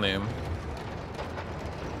scanning.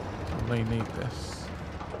 I may need this.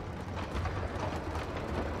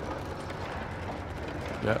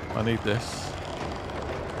 Yeah, I need this.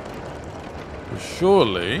 But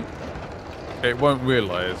surely it won't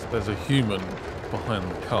realise there's a human behind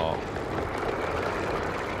the car.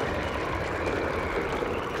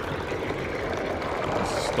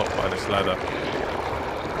 Let's stop by this ladder.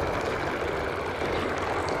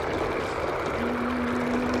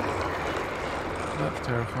 That's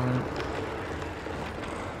terrifying.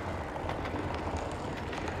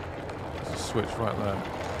 There's a switch right there.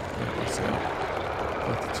 Yeah, that's it. I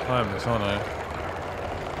have to time this, aren't I?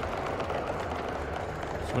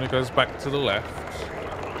 So when it goes back to the left,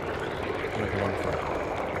 make a run for it.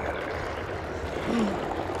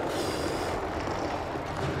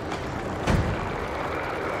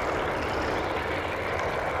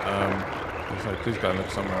 Please go and look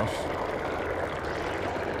somewhere else.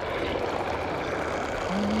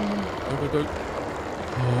 Go, go, go.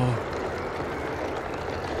 Oh.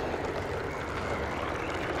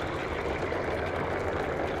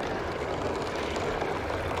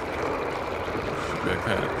 Should be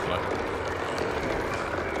okay, looks like.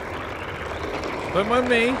 Don't mind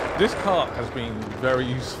me. This cart has been very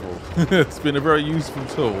useful. It's been a very useful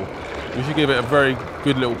tool. We should give it a very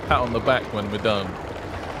good little pat on the back when we're done.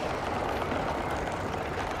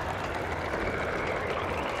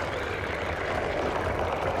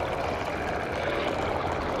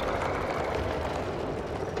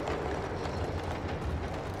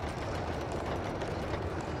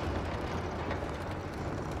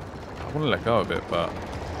 I want to let go of it, but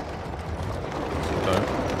don't.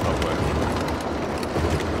 Oh, wait.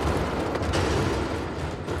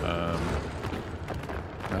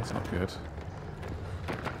 That's not good.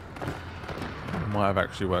 It might have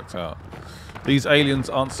actually worked out. These aliens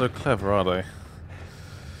aren't so clever, are they?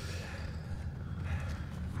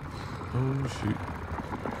 Oh, shoot.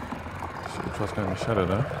 Should have tried to go in the shadow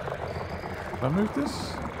there. Can I move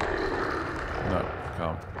this? No, I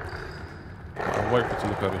can't. I'll wait for it to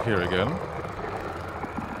look over here again.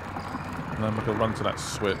 And then we can run to that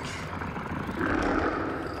switch.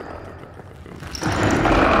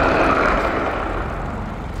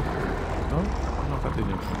 Oh, I don't know if that did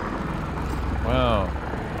anything. Wow.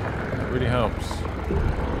 That really helps.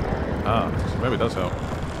 Ah, so maybe it does help.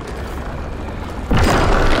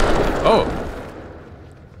 Oh!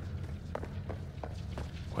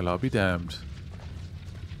 Well, I'll be damned.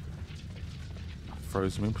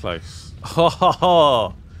 Froze him in place. Ha ha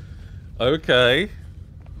ha! Okay.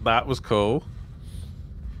 That was cool.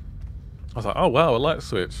 I was like, oh wow, a light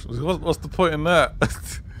switch. What's the point in that?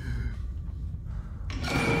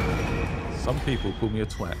 Some people call me a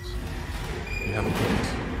twat. You have a point.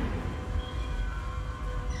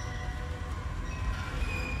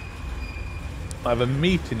 I have a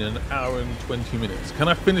meeting in an hour and 20 minutes. Can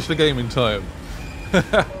I finish the game in time?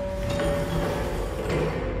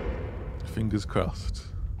 Fingers crossed.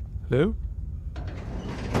 Hello?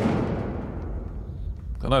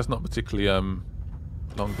 I know it's not particularly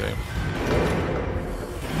long game.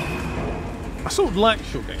 I sort of like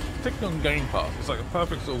short games, particularly on Game Pass. It's like a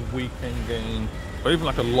perfect sort of weekend game, or even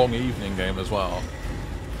like a long evening game as well.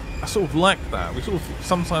 I sort of like that. We sort of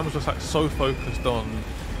sometimes just like so focused on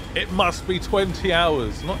it must be 20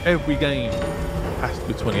 hours. Not every game has to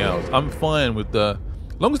be 20 hours. I'm fine with the,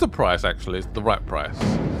 as long as the price actually is the right price. I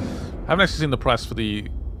haven't actually seen the price for the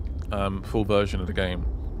full version of the game.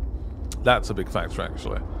 That's a big factor,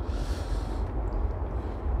 actually.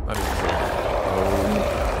 That is true. Oh.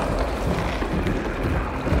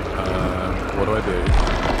 What do I do?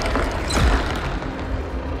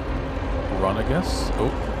 Run, I guess.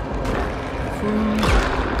 Oh.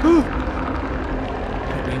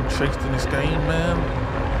 You're being chased in this game, man.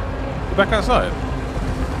 We're back outside.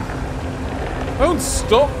 Don't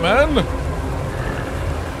stop, man.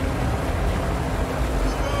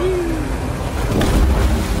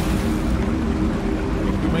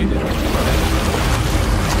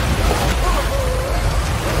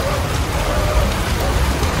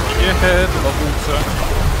 Ahead of water.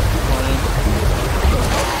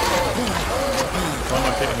 Why am I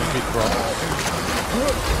getting these big rocks?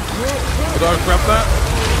 Could I grab that?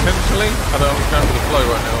 Potentially? I don't understand the flow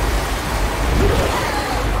right now.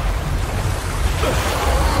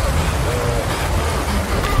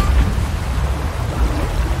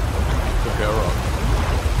 Could get a rock.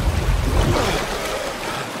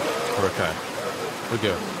 We're okay. We're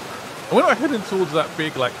good. And we're not heading towards that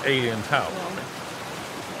big, like, alien tower.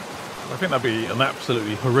 I think that'd be an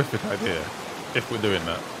absolutely horrific idea if we're doing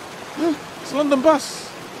that. It's a London bus.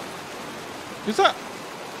 Is that?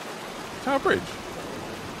 Tower Bridge.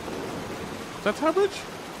 Is that Tower Bridge?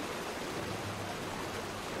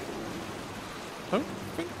 Don't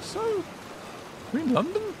think so. Are we in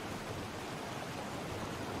London?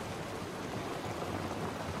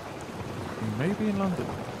 Maybe in London.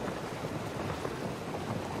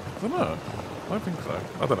 I don't know. I don't think so.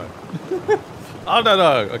 I don't know. I don't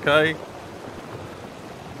know, okay? It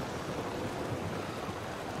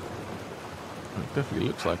definitely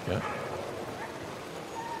looks like it.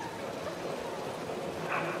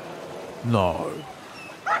 No.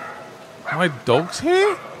 My dog's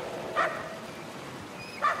here?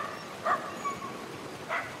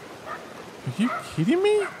 Are you kidding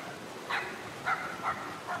me?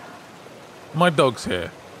 My dog's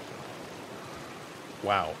here.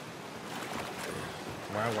 Wow.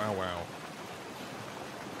 Wow, wow, wow.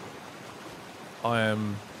 I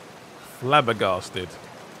am flabbergasted.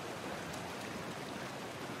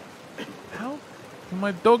 How can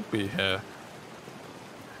my dog be here?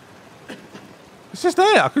 It's just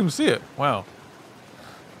there. I couldn't see it. Wow.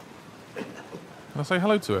 Can I say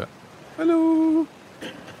hello to it? Hello.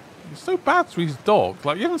 It's so bad to his dog.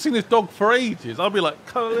 Like, you haven't seen this dog for ages. I'll be like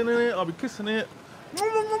cuddling in it. I'll be kissing it.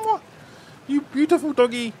 You beautiful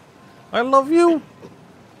doggy. I love you.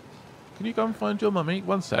 Can you go and find your mummy?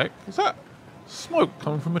 One sec. Is that smoke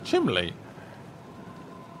coming from a chimney?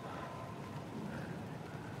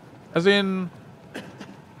 As in,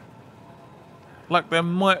 like there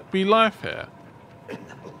might be life here.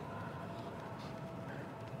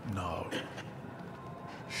 No.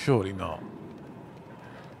 Surely not.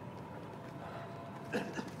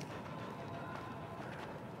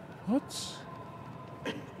 What?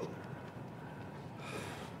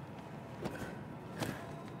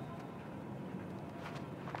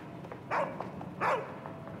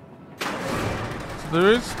 So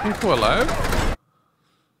there is people alive?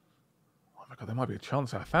 Oh my god, there might be a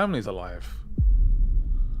chance our family's alive.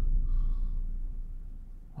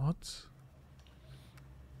 What?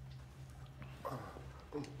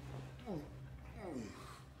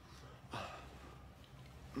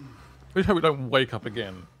 We hope we don't wake up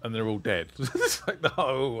again and they're all dead. It's like,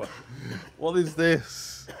 no. What is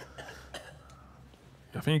this?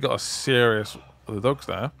 I think you got a serious... Oh, the dog's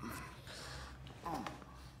there.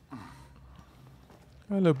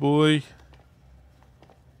 Hello, boy.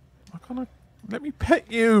 Why can't I... Let me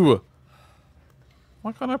pet you.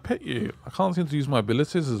 Why can't I pet you? I can't seem to use my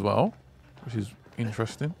abilities as well, which is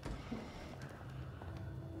interesting.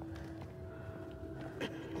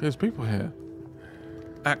 There's people here.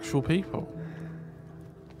 Actual people. Do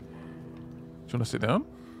you want to sit down?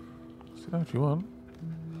 Sit down if you want.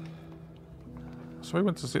 So I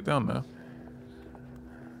went to sit down there.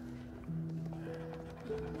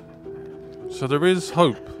 So there is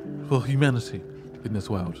hope for humanity in this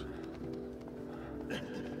world.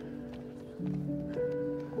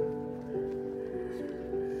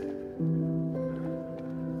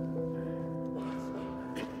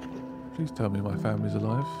 Please tell me my family's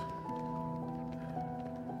alive.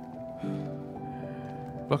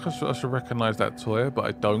 Like I should recognise that toy, but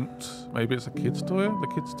I don't. Maybe it's a kid's toy? The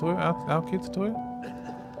kid's toy? Our kid's toy?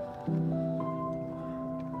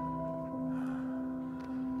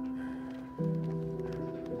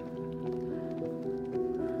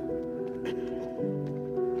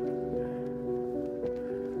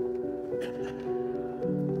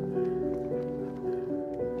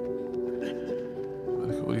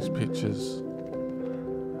 Look at all these pictures.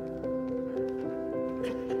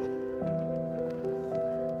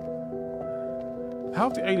 How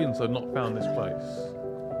have the aliens have not found this place?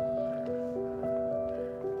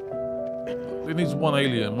 It needs one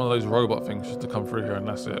alien, one of those robot things just to come through here and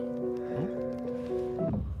that's it. Oh.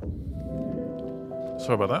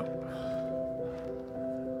 Sorry about that.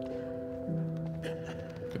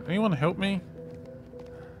 Can anyone help me?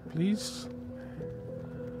 Please?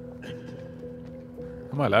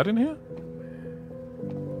 Am I allowed in here?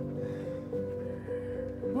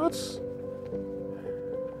 What?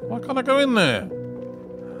 Why can't I go in there?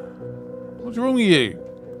 What's wrong with you?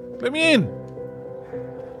 Let me in!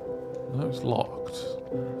 No, it's locked.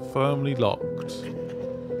 Firmly locked.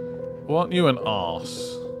 Why aren't you an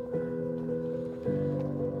arse?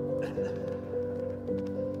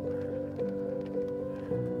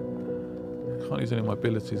 Can't use any of my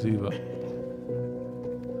abilities either. How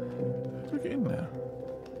do I get in there?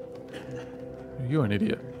 You're an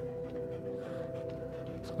idiot.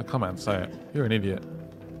 I come out and say it. You're an idiot.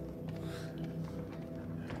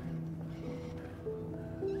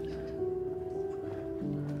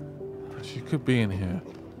 She could be in here.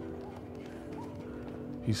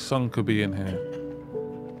 His son could be in here.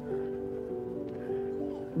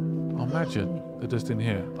 Oh, imagine they're just in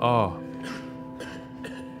here. Oh,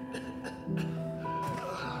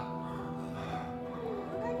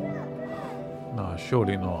 No,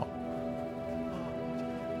 surely not.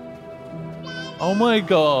 Oh my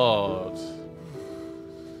god.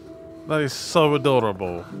 That is so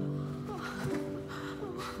adorable.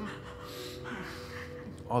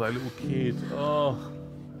 Oh, that little kid. Oh.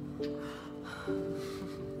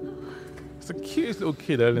 It's the cutest little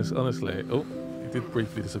kid, honestly. Oh, he did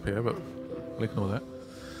briefly disappear, but I'll ignore that.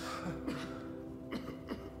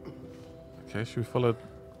 Okay, should we follow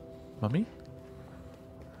Mummy?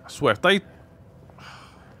 I swear, if they...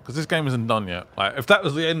 Because this game isn't done yet. Like, if that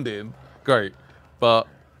was the ending, great. But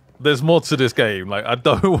there's more to this game. Like, I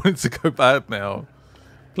don't want it to go bad now.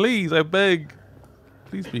 Please, I beg.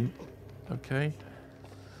 Please be okay.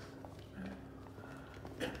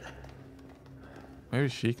 Maybe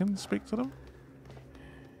she can speak to them?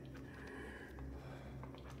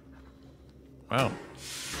 Wow.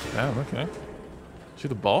 Damn, okay. Is she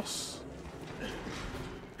the boss?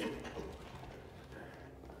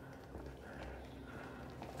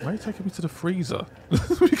 Why are you taking me to the freezer?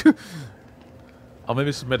 Oh, maybe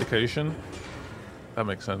it's medication? That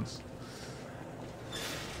makes sense.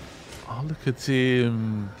 Oh, look at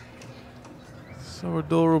him. So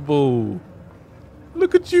adorable.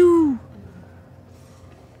 Look at you.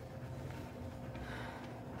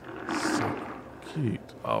 So cute.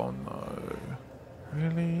 Oh, no.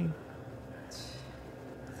 Really?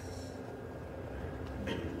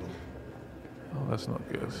 Oh, that's not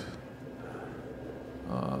good.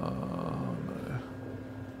 Oh, no.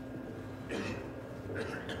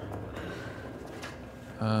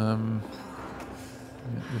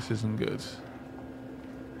 Yeah, this isn't good. This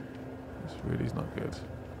really is not good.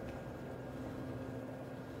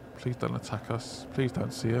 Please don't attack us. Please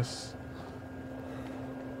don't see us.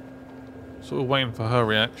 Sort of waiting for her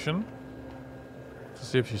reaction to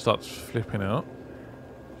see if she starts flipping out.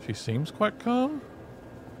 She seems quite calm,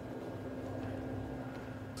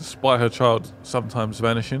 despite her child sometimes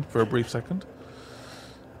vanishing for a brief second.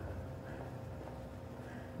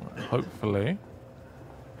 Hopefully.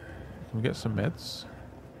 Can we get some meds?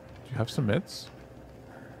 Do you have some meds?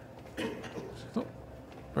 She's not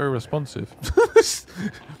very responsive.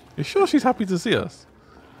 You sure she's happy to see us?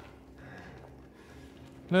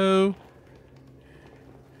 Hello?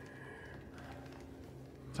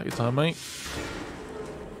 Take your time, mate.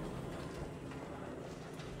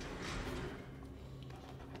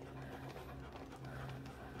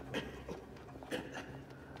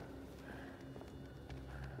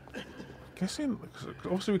 Guessing,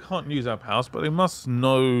 obviously we can't use our powers, but they must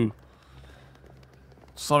know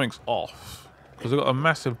something's off because they've got a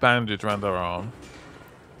massive bandage around their arm.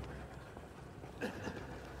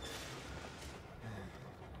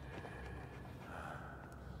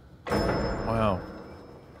 Wow.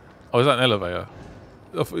 Oh, is that an elevator?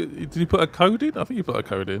 Did you put a code in? I think you put a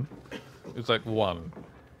code in. It was like 1.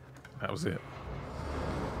 That was it.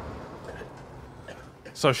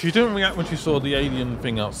 So she didn't react when she saw the alien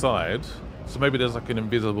thing outside. So maybe there's like an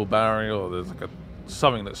invisible barrier or there's like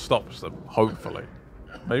something that stops them, hopefully.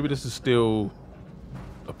 Maybe this is still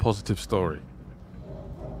a positive story.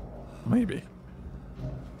 Maybe.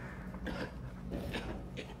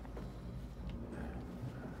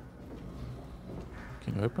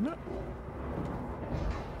 Can you open it?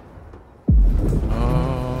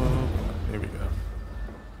 Oh, here we go.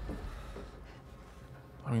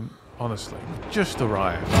 I mean, honestly, we've just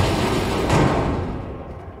arrived.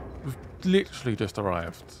 We've literally just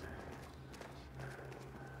arrived.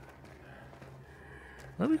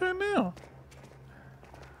 Where are we going now?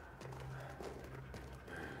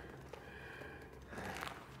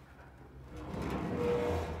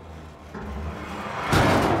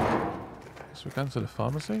 So we're going to the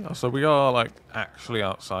pharmacy? Oh, so we are like actually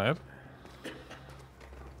outside.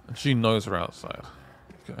 And she knows we're outside.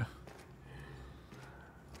 Okay.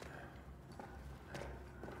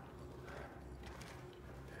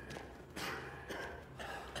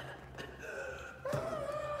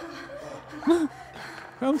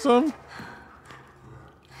 Found some.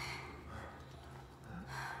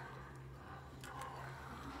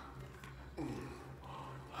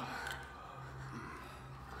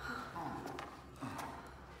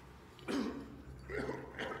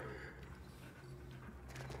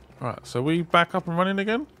 Right, so we back up and running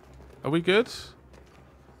again? Are we good?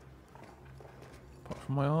 Apart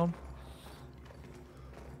from my arm.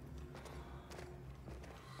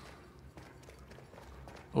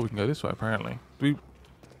 Oh, we can go this way apparently. Do we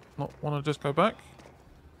not want to just go back?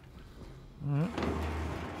 Alright.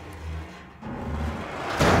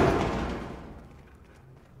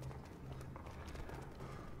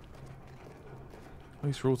 At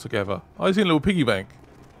least we're all together. Oh, he's in a little piggy bank.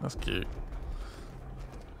 That's cute.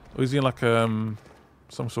 Oh, he's in like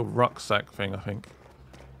Some sort of rucksack thing, I think.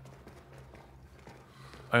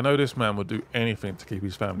 I know this man would do anything to keep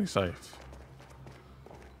his family safe.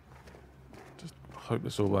 Just hope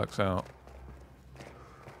this all works out.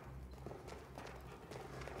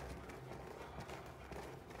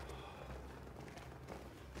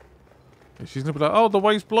 She's gonna be like, oh, the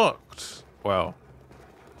way's blocked. Well,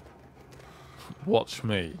 watch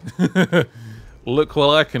me. Look what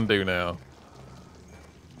I can do now.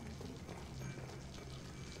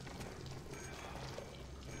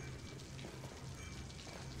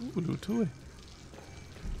 Ooh, little toy.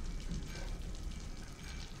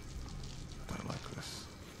 I don't like this.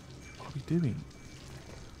 What are we doing?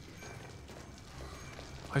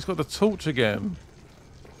 Oh, he's got the torch again.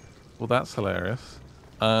 Well, that's hilarious.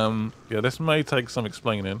 Yeah, this may take some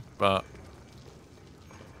explaining, but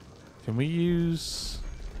can we use...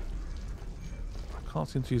 I can't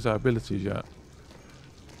seem to use our abilities yet.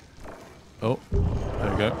 Oh,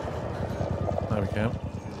 there we go. There we go.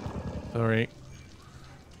 Sorry.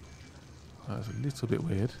 That was a little bit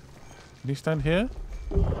weird. Can you stand here?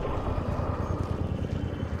 Yep,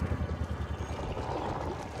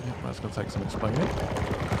 that's going to take some explaining.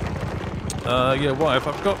 Yeah, why? If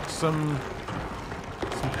I've got some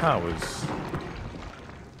powers.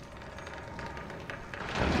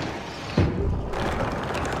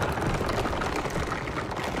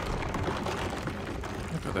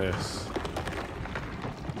 Look at this.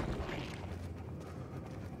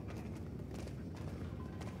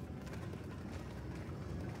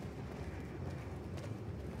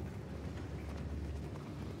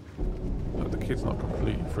 But the kid's not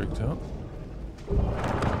completely freaked out.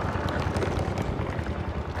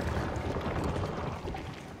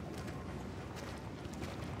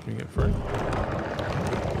 Can we get through?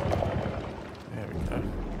 There we go.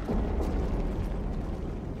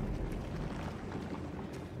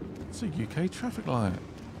 It's a UK traffic light.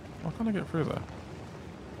 Why can't I get through there? I'm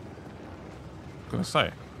gonna say.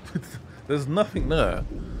 There's nothing there.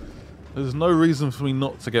 There's no reason for me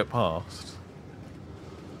not to get past.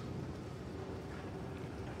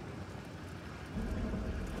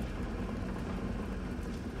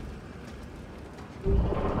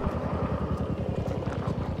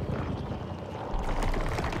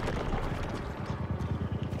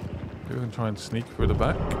 We can try and sneak through the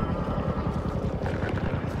back.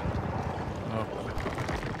 Oh.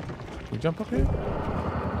 Can we jump up here?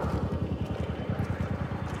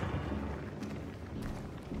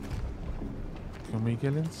 Can we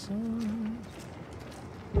get inside?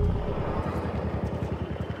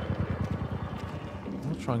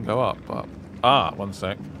 I'll try and go up, but... Ah, one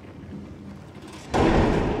sec.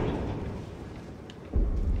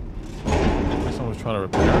 Someone's trying to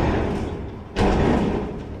repair it.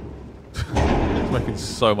 Making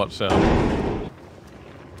so much sound.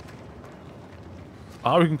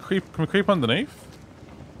 Ah, we can creep. Can we creep underneath?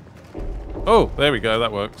 Oh, there we go.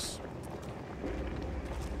 That works.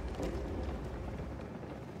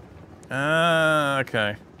 Ah,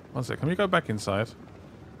 okay. One sec. Can we go back inside?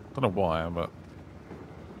 Don't know why, but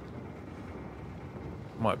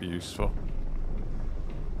might be useful.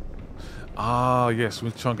 Ah, yes.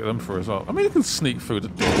 We try and get them through as well. I mean, you can sneak through the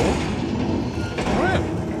door. All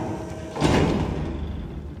right.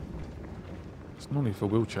 Normally for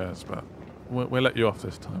wheelchairs, but we'll let you off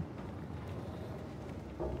this time.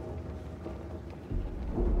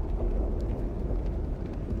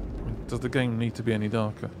 Does the game need to be any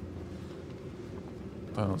darker?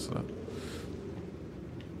 Don't answer that.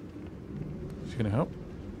 Is she going to help?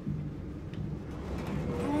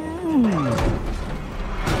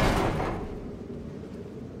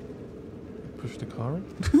 Push the car in.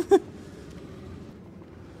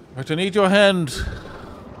 Right, I need your hand.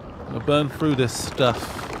 I'll burn through this stuff.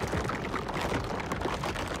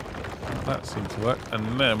 That seemed to work.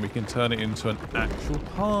 And then we can turn it into an actual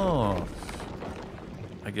path.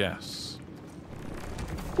 I guess.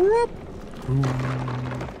 Oh,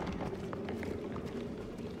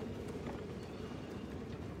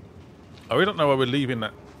 we don't know why we're leaving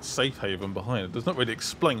that safe haven behind. It does not really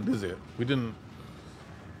explain, does it? We didn't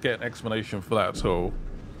get an explanation for that at all.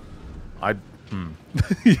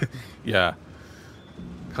 Yeah.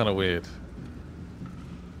 Kind of weird.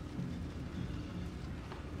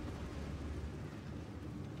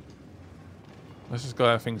 This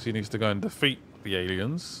guy thinks he needs to go and defeat the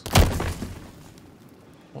aliens.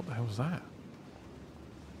 What the hell was that?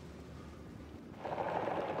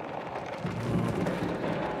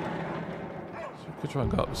 So we could try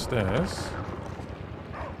and go up the stairs.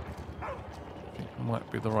 I think that might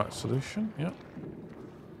be the right solution. Yep.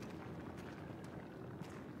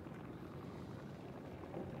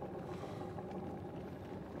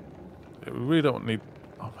 We really don't need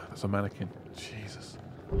That's a mannequin. Jesus.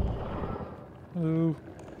 Oh.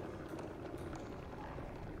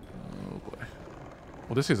 Oh boy.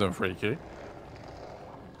 Well, this isn't freaky.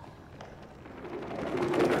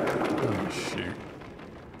 Oh, shoot.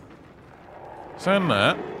 Saying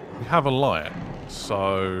that, we have a light,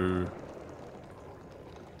 so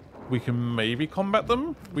we can maybe combat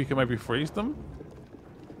them. We can maybe freeze them.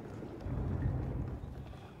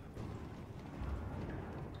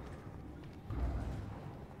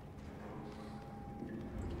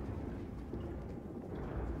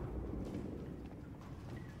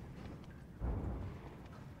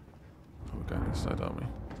 We're going inside, aren't we?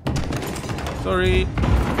 Sorry.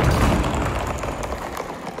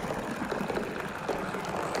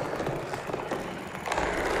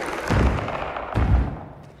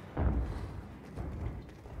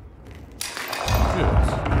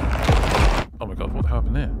 Oh my god, what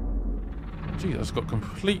happened there? Gee, that's got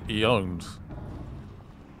completely owned. Is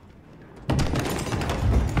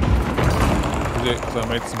it because I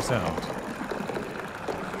made some sound?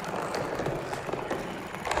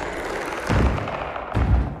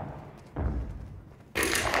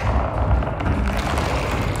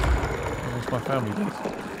 What's my family does?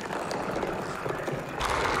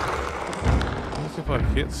 Let's see if I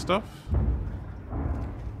hit stuff.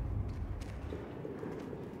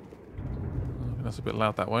 That's a bit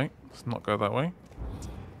loud that way. Let's not go that way.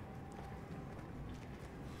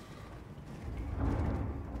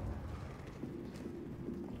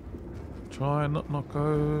 Try and not knock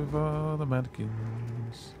over the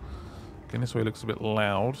mannequins. Again, this way looks a bit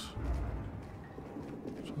loud.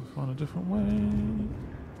 Try to find a different way.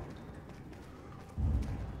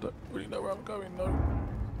 Don't really know where I'm going though.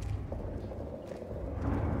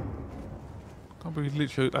 Can't believe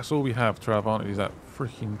literally that's all we have to our advantage is that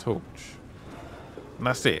freaking torch. And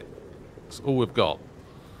that's it. That's all we've got.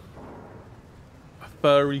 A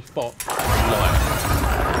furry fox light.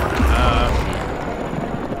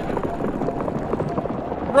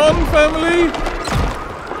 Run, family!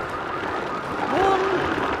 Run!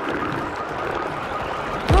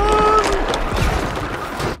 Run!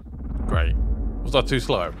 Great. Was that too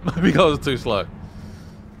slow? Maybe I was too slow.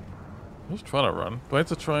 I was trying to run. Do I have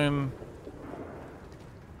to try and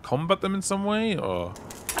combat them in some way, or...?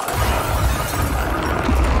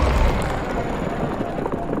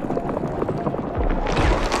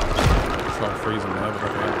 Freezing there, but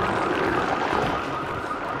okay.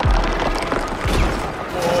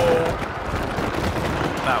 Whoa.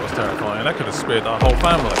 That was terrifying. That could have speared our whole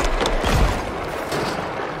family.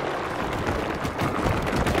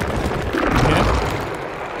 Yeah.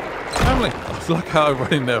 Family. It's like how I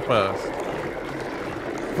ran in there first.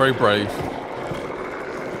 Very brave.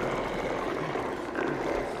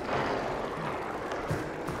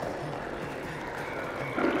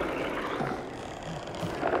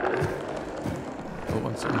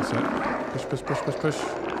 Push.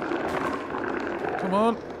 Come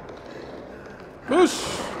on. Push.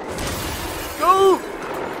 Go.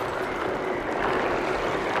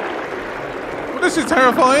 Well, this is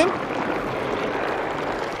terrifying.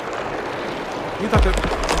 We need like an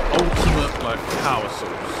ultimate power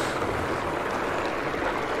source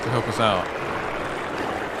to help us out.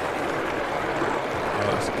 Oh,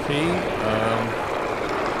 that's a key.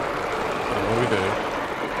 What do we do?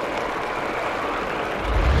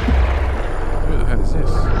 What the hell is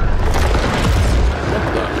this? What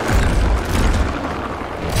the?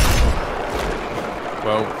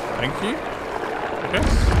 Well, thank you, I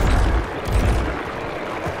guess.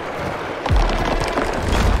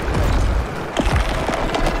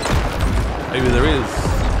 Maybe there is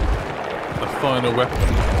a final weapon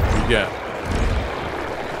we get.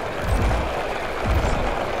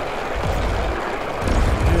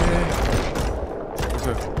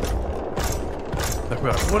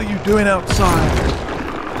 What are you doing outside?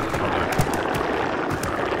 Oh no.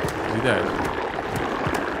 Is he dead?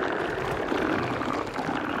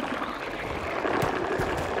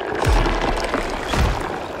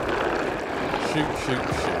 Shoot.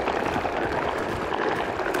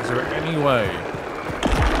 Is there any way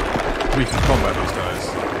we can combat these guys?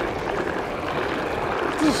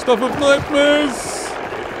 This is stuff of nightmares!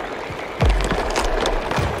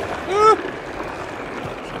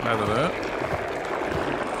 Get out of there.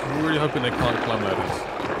 I'm really hoping they can't climb ladders.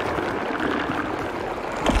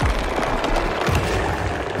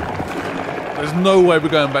 There's no way we're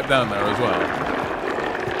going back down there as well.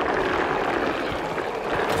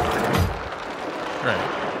 Great.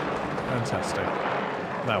 Fantastic.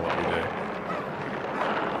 Now what do we do?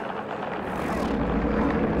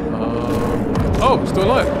 Oh, still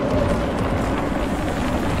alive.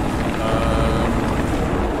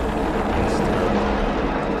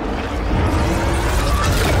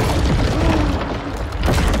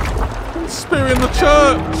 the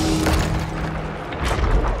church!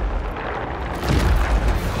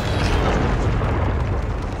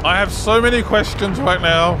 I have so many questions right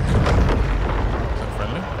now. Is that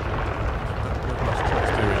friendly? Let's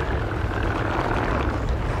do it.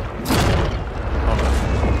 Oh,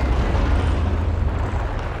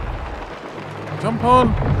 no. Jump on!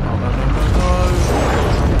 Oh, no, no, no, no.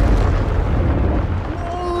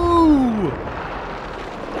 Whoa!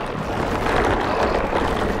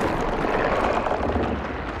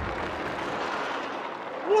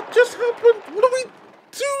 What just happened? What are we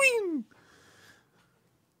doing?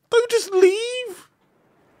 Don't just leave.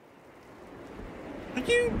 Are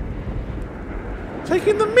you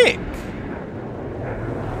taking the mick?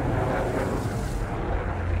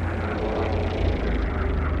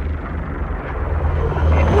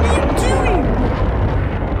 What are you doing?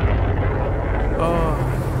 Oh,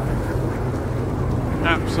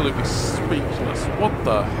 absolutely speechless. What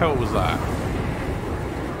the hell was that?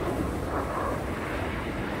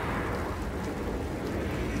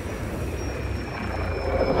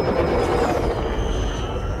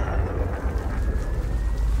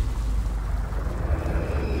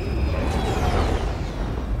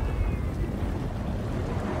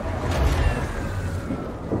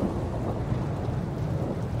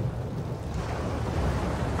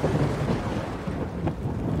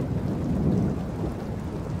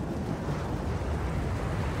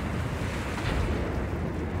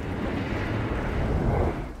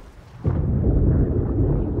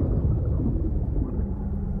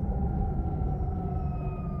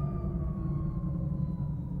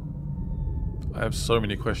 I have so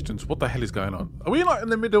many questions. What the hell is going on? Are we like in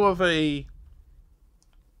the middle of a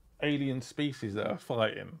alien species that are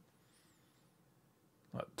fighting?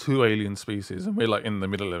 Like two alien species, and we're like in the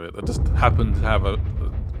middle of it. That just happened to have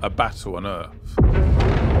a battle on Earth.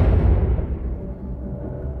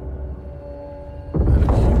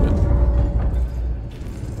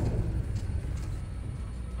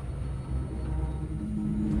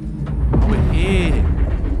 Oh, we're here.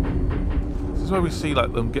 This is where we see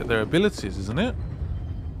like them get their abilities, isn't it?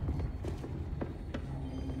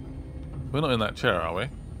 We're not in that chair, are we?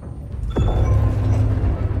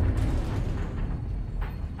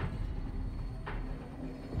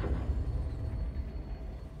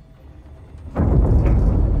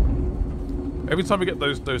 Every time we get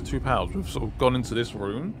those two pals, we've sort of gone into this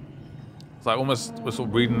room. It's like almost we're sort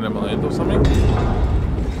of reading their mind or something.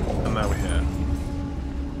 And now we're here.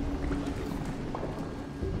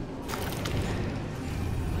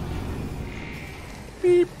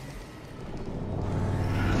 Beep.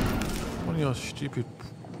 One of your stupid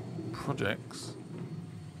projects.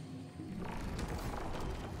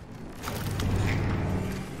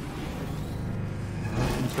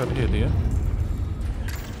 Nothing's over here, do you?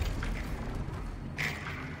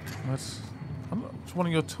 It's one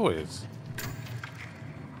of your toys.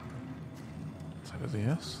 Take as a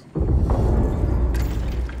yes.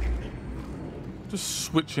 Just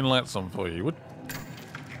switching lights on for you.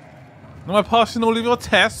 Am I passing all of your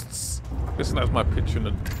tests? Guessing that's my picture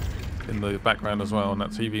in the background as well on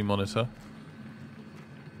that TV monitor.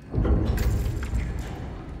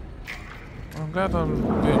 I'm glad I'm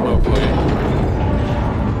doing well for you.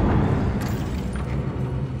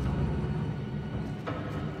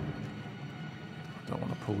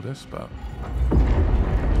 Pull this, but you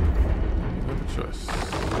have a choice.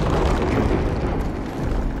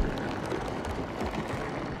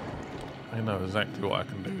 They know exactly what I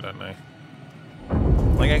can do, don't they?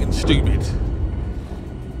 Like acting stupid.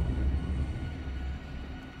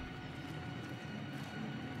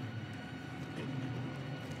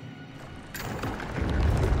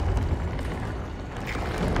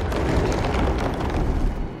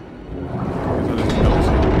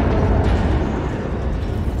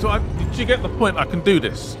 Did you get the point? I can do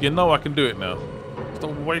this. You know I can do it now.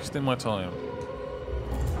 Stop wasting my time.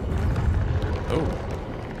 Oh.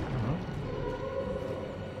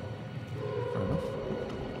 Fair enough.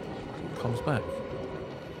 It comes back.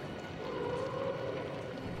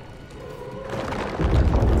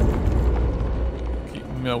 Keep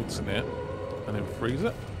melting it and then freeze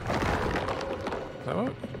it. Does that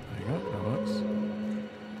work? There you go. That works.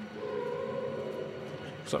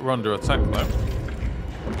 Looks like we're under attack though.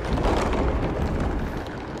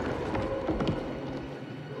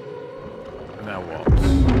 Now what?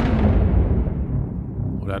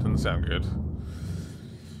 Well, that didn't sound good.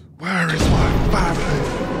 Where is my family?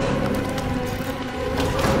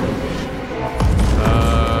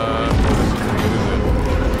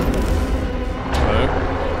 Hello?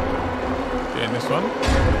 Getting this one?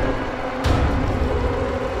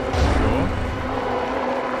 Sure.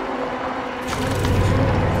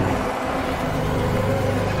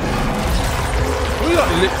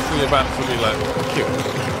 about to be like killed.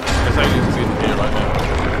 There's aliens in here right now.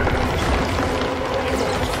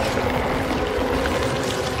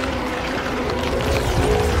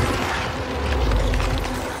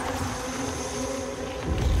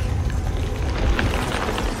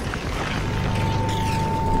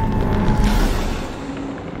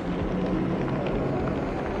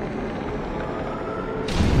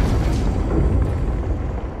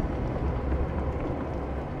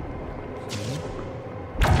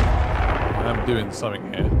 Doing something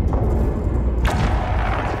here.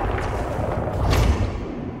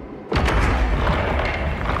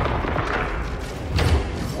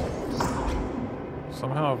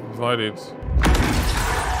 Somehow I've provided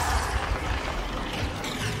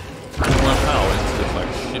my power into this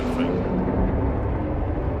like shit thing.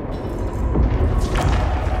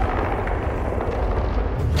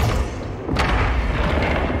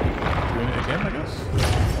 Doing it again, I guess.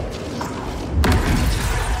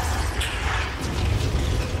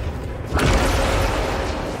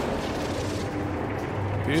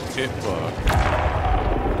 Did it work?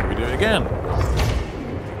 Can we do it again?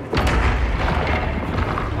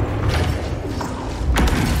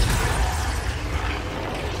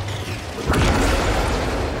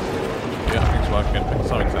 Yeah, I think it's working.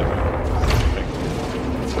 Something's happening. Okay.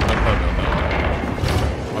 No problem on that.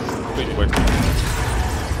 I'm completely wasting it.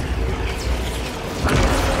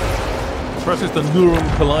 First is the neuron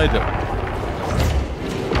collider.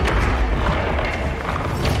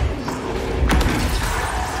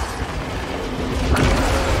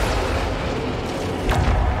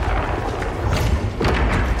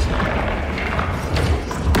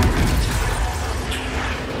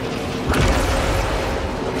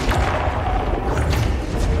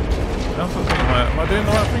 Am I doing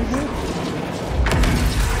the right thing here? I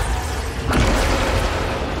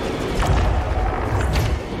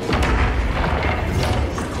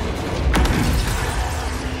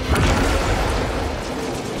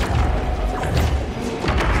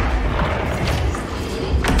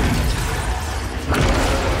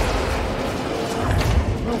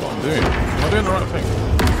don't know what I'm doing. Am I doing the right thing?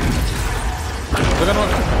 Am I doing the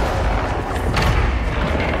right thing?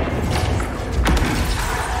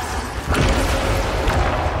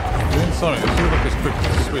 Sorry, it seems like it's quick,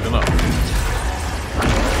 sweet enough.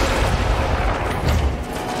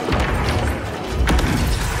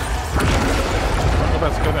 I'm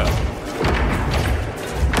about to go down.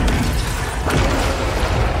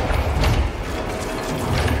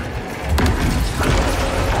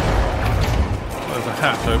 There's a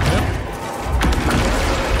hatch open here.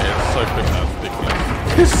 Yeah, it's so quick now, it's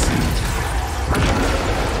ridiculous.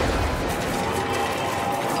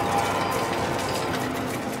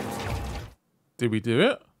 Did we do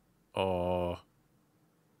it? Or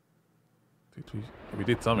did we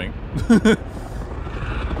did something.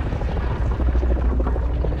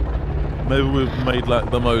 Maybe we've made like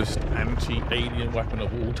the most anti-alien weapon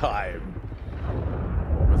of all time.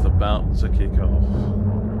 It's about to kick off.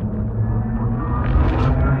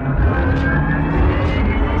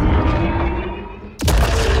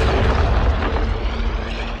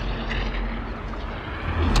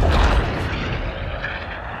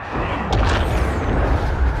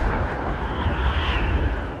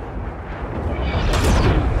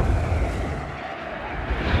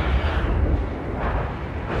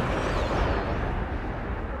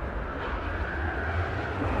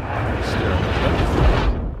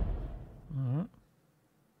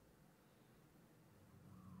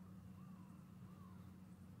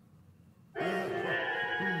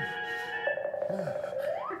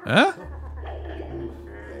 Huh?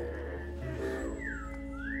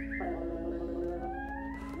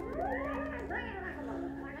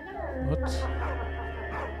 What?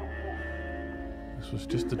 This was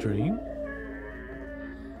just a dream?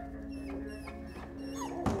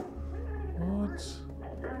 What?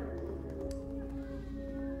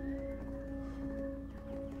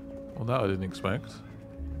 Well, that I didn't expect.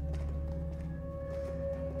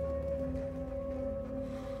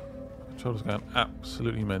 Controller's going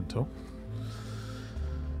absolutely mental.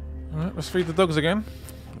 Alright, let's feed the dogs again.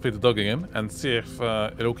 Feed the dog again and see if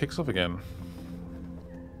it all kicks off again.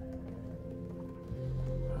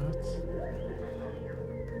 What?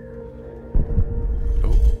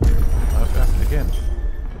 Oh, I've got it again.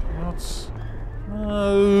 What?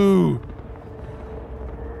 No!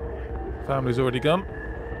 Family's already gone.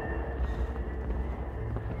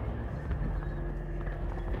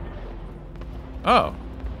 Oh.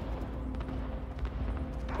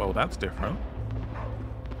 Well, that's different.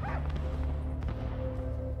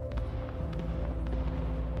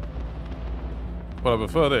 Well, I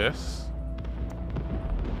prefer this.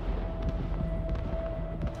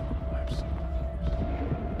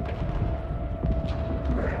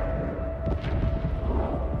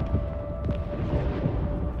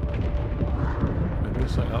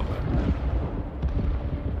 there's something up there.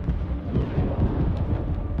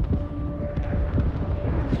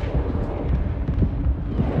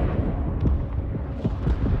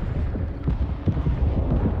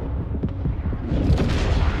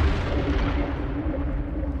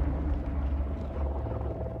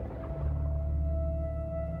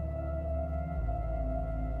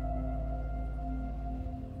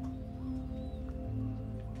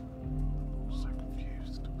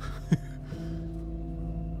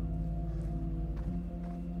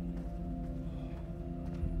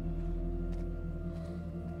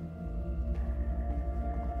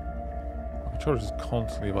 Controller's just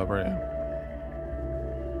constantly vibrating.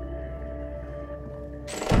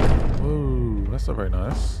 Whoa, that's not very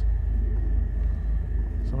nice.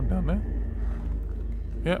 Someone down there?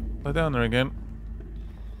 Yep, they're down there again.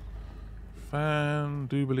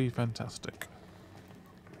 Fan-doobly fantastic.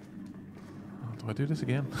 Oh, do I do this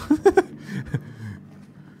again?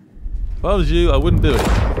 If I was you, I wouldn't do it.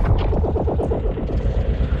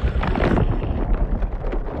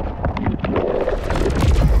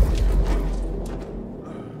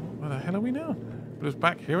 Where are we now? We're just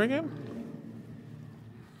back here again?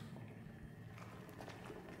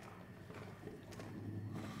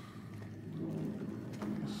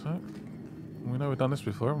 So, we know we've done this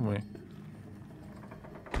before, haven't we?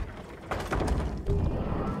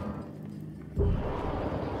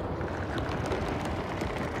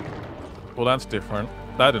 Well, that's different.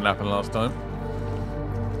 That didn't happen last time.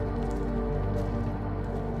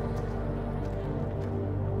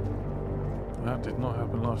 That did not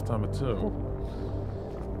happen last time at all.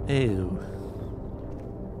 Ew.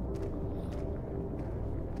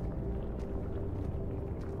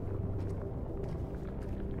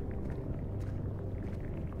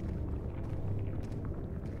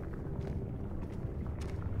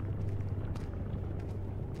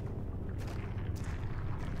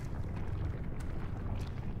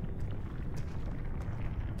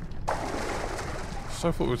 So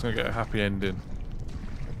I thought we was going to get a happy ending.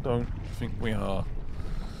 Don't think we are.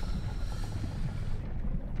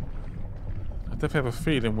 I definitely have a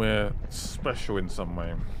feeling we're special in some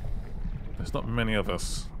way. There's not many of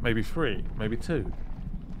us. Maybe 3, maybe 2.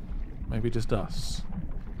 Maybe just us.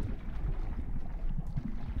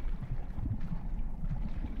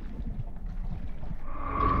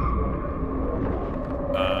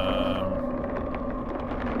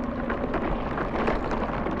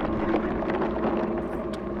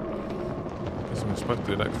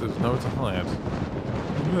 Do that because there's nowhere to hide.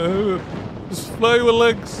 No, just fly with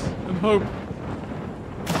legs and hope.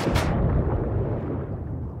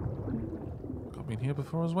 I've been here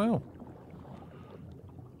before as well.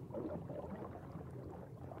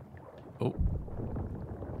 Oh,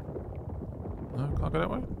 no, can't go that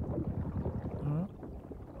way. Alright,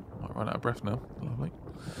 might run out of breath now. Lovely.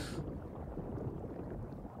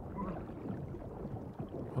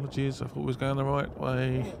 Apologies, I thought we was going the right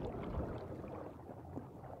way.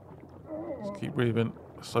 Keep breathing.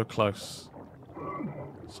 So close.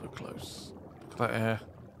 So close. Look at that air.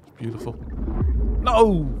 It's beautiful.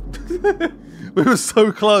 No! We were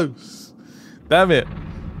so close. Damn it.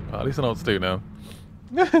 Well, at least I know what to do now.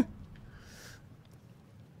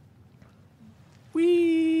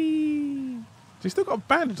 Whee! So he's still got a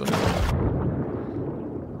bandage on him.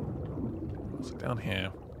 So down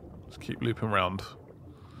here. Just keep looping around.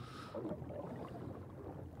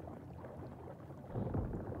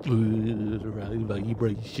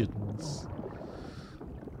 Vibrations.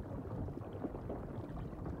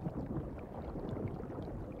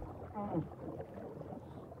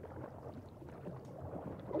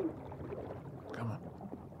 Come on.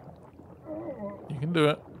 You can do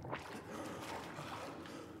it.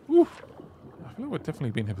 Woo. I feel like we've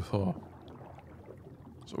definitely been here before.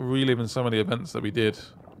 Sort of reliving some of the events that we did.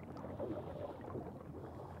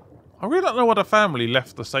 I really don't know why the family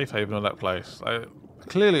left the safe haven of that place.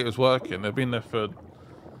 Clearly it was working. They've been there for...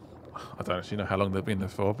 I don't actually know how long they've been there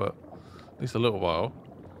for, but at least a little while.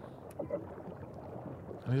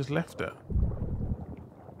 And they just left it.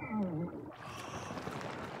 Can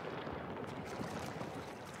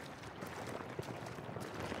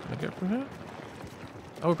I get through here?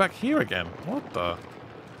 Oh, we're back here again. What the...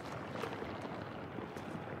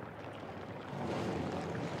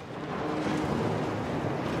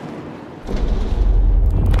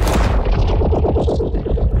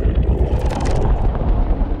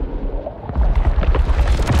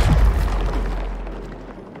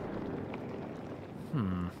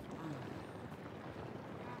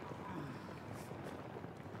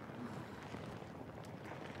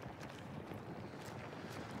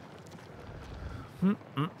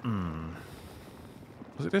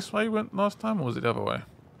 Was it this way we went last time, or was it the other way?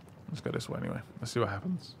 Let's go this way anyway. Let's see what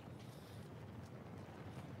happens.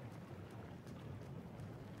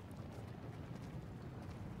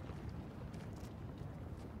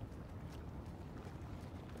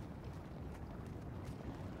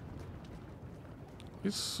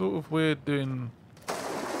 It's sort of weird doing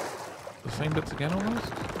the same bits again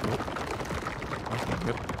almost. Oh, that's not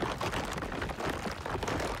good.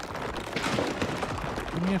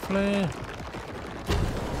 Give me a flare.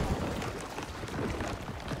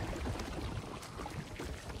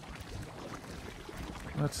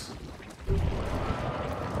 That's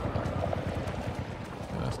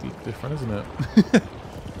different, isn't it?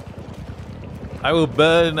 I will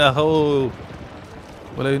burn a hole.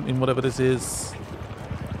 Well, in whatever this is.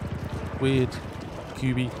 Weird,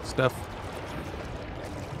 cubey stuff.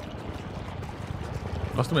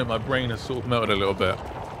 I must admit, my brain has sort of melted a little bit.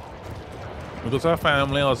 Because our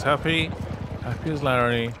family, I was happy as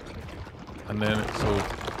Larry, and then it's all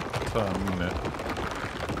fun, isn't it?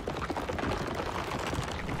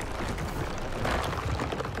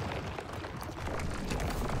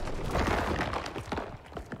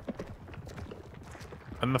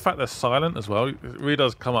 And the fact they're silent as well, it really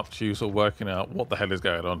does come up to you sort of working out what the hell is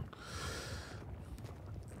going on.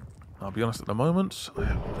 I'll be honest, at the moment, I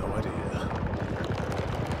have no idea.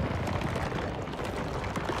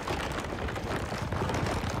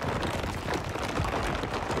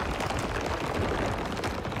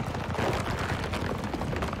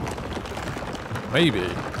 Maybe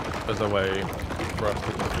there's a way for us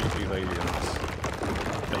to defeat these aliens.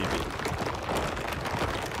 Maybe.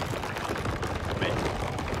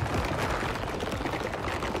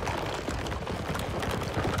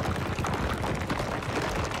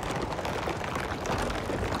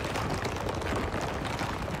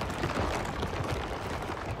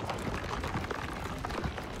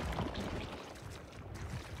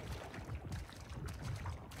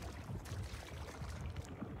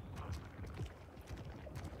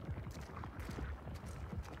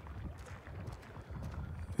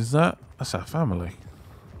 That's our family.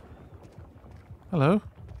 Hello?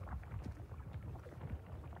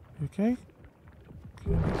 You okay?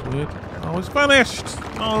 Okay, that's weird. Oh, it's vanished!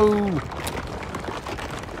 Oh!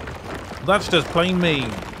 That's just plain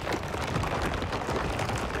mean.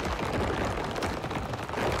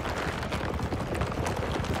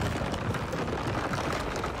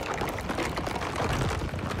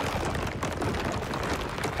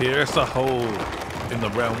 Here's a hole in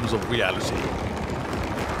the realms of reality.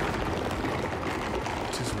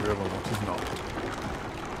 What is not.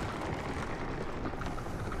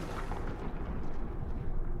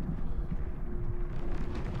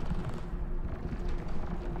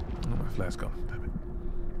 Oh, my flare's gone. Damn it.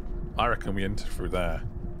 I reckon we entered through there.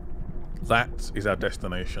 That is our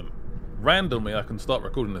destination. Randomly, I can start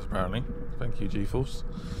recording this apparently. Thank you, GeForce.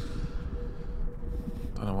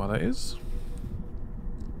 Don't know why that is.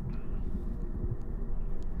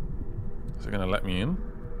 Is it going to let me in?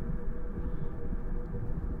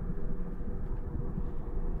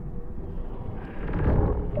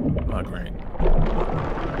 Oh, great.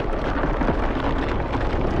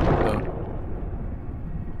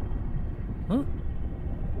 Huh?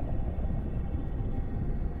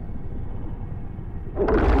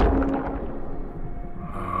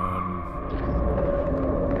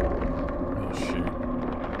 Oh, shoot.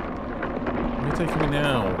 Where are you taking me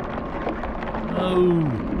now? No.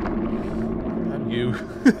 Damn you.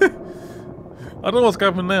 I don't know what's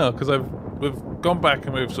happened now, because we've gone back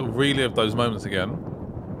and we've sort of relived those moments again.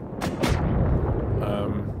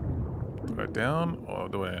 Do I go down or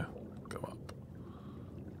do I go up?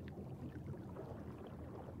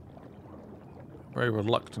 Very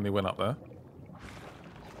reluctantly went up there.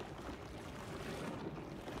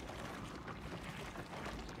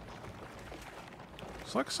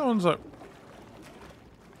 It's like someone's like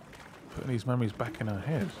putting these memories back in her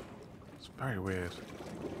head. It's very weird.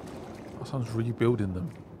 Or someone's rebuilding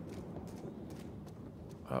them.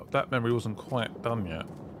 That memory wasn't quite done yet.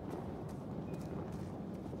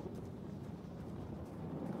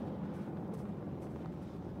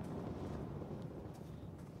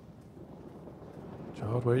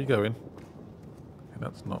 Child, where are you going? Okay,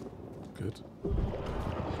 that's not good.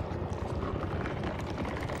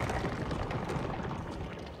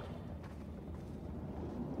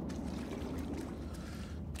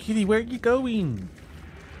 Kitty, where are you going?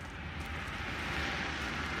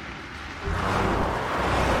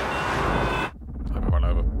 I got run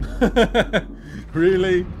over.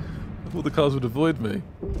 Really? I thought the cars would avoid me.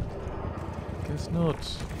 Guess not.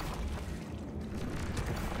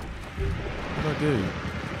 What do I do?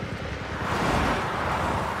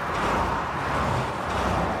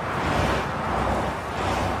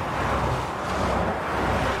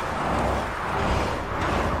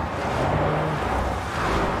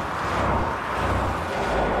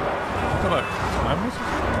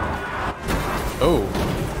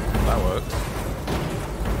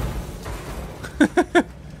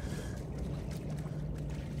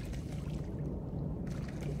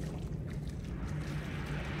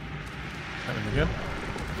 Again.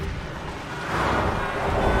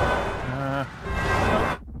 Oh,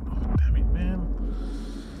 damn it, man.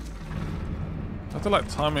 I have to like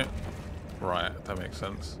time it right, if that makes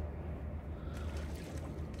sense.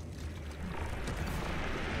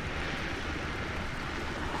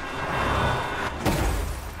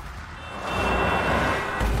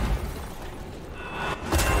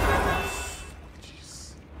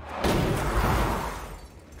 Jeez.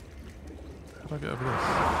 How do I get over this?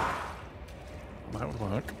 That would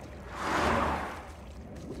work.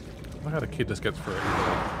 I how the kid just gets through it.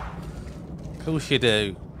 Of course you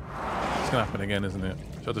do. It's gonna happen again, isn't it?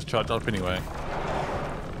 Should I just charge up anyway?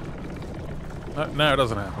 No, it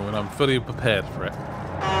doesn't happen when I'm fully prepared for it. Oh,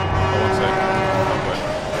 1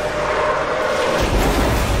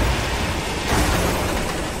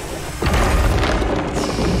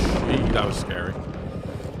 sec. Eee, that was scary.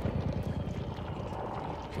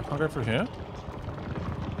 So I can't go through here?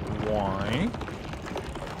 Why?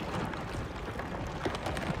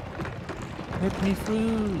 Let me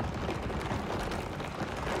through.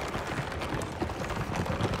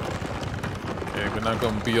 Okay, we're now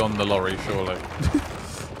going beyond the lorry, surely.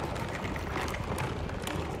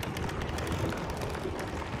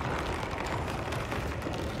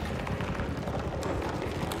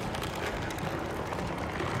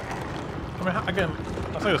 I mean, again,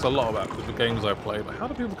 I say this a lot about the games I play, but how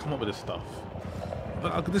do people come up with this stuff?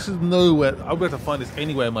 This is nowhere. I'll be able to find this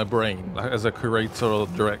anywhere in my brain, like, as a curator or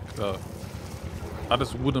director. I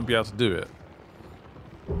just wouldn't be able to do it.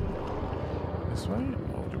 This way?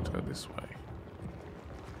 Or do we go this way?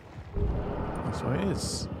 This way it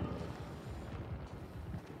is.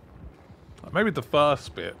 Like maybe the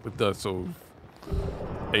first bit with the sort of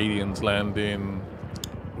aliens landing,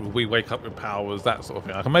 we wake up with powers, that sort of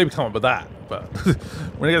thing. I can maybe come up with that, but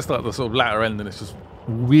when it gets to like the sort of latter end, and it's just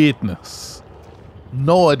weirdness.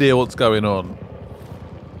 No idea what's going on.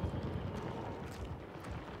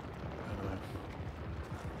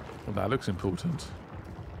 Well, that looks important.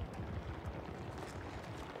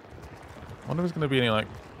 I wonder if there's going to be any like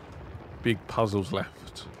big puzzles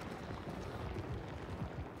left,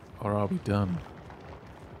 or are we done?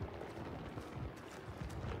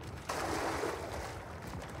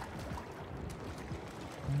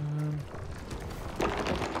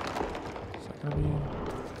 Is that going to be?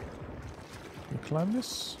 Can we climb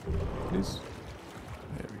this, please?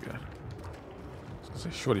 There we go. I was going to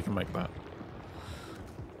say, surely you can make that.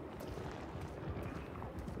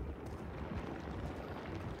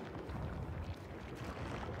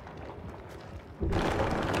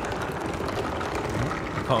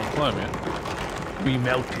 Can't climb it. We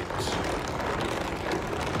melt it.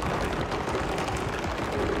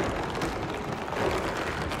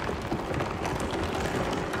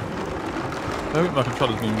 I don't think my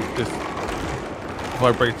controller's been this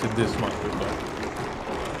vibrated this much before.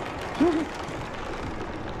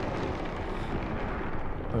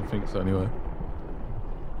 I don't think so anyway.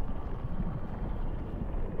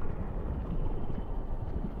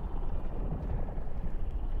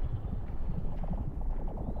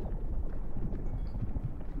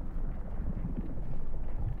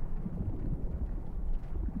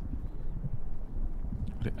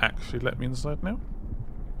 Actually let me inside now.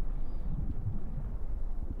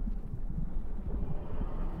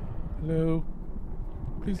 Hello,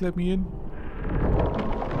 please let me in.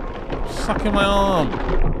 Sucking my arm.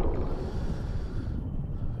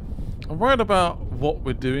 I'm worried about what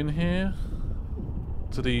we're doing here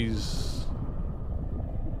to these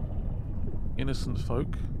innocent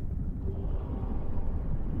folk.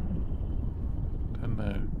 Don't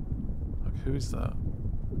know. Like, who is that?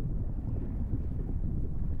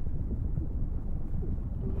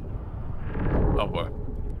 Oh boy.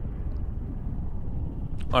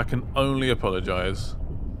 I can only apologise.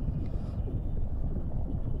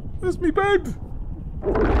 Where's me bed?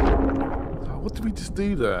 Oh, what did we just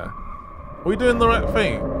do there? Are we doing the right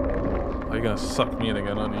thing? Are you gonna suck me in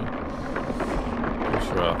again, aren't you? I'm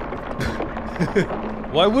sure.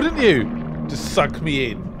 Why wouldn't you just suck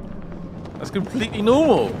me in? That's completely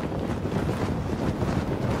normal.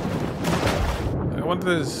 I wonder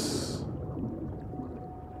if there's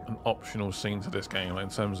optional scene to this game, like in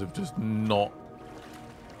terms of just not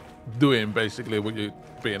doing basically what you're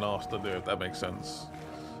being asked to do, if that makes sense.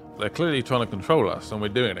 They're clearly trying to control us and we're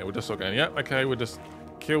doing it. We're just sort of going, yep, okay, we'll just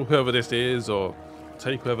kill whoever this is or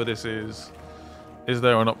take whoever this is. Is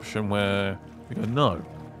there an option where we go, no,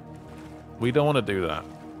 we don't want to do that?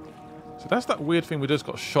 So that's that weird thing we just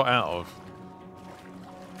got shot out of.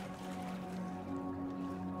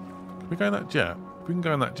 we go in that jet? If we can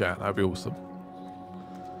go in that jet, that'd be awesome.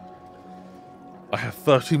 I have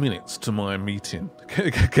 30 minutes to my meeting.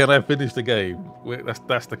 Can I finish the game?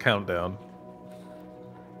 That's the countdown.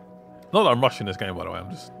 Not that I'm rushing this game, by the way. I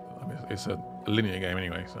mean, it's a linear game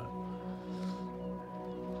anyway, so.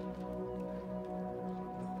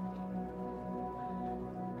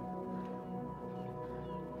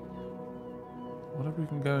 What if we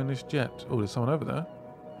can go in this jet? Oh, there's someone over there.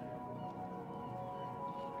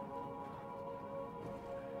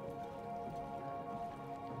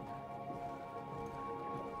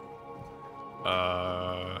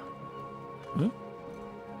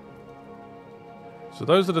 So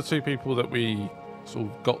those are the two people that we sort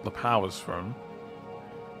of got the powers from.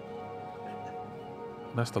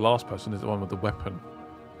 And that's the last person, is the one with the weapon.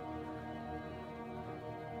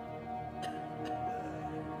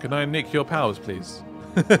 Can I nick your powers, please?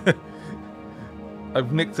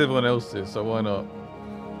 I've nicked everyone else's, so why not?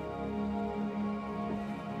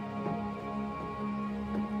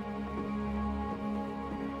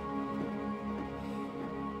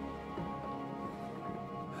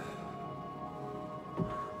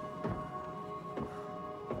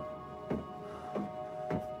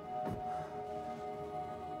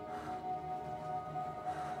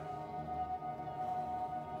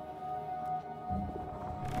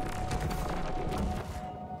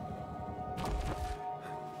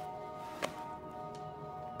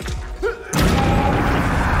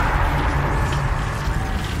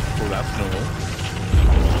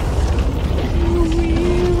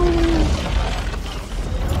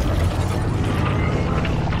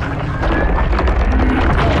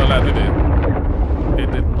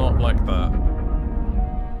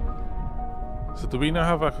 Do we now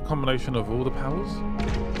have like a combination of all the powers?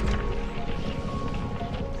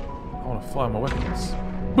 I want to fire my weapons.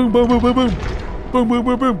 Boom, boom, boom, boom, boom. Boom, boom,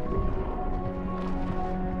 boom, boom.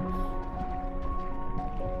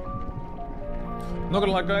 Not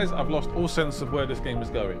gonna lie, guys, I've lost all sense of where this game is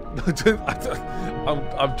going.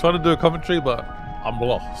 I'm trying to do a commentary, but I'm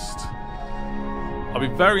lost. I'll be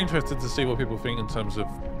very interested to see what people think in terms of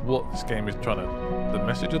what this game is trying to... the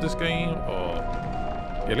message of this game, or...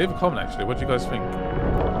 Yeah, leave a comment actually. What do you guys think?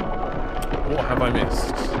 What have I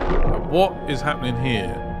missed? What is happening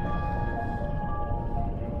here?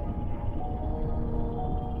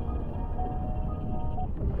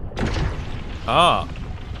 Ah.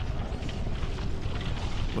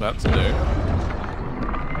 Well, that's new.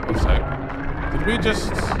 What's that? Did we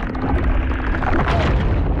just...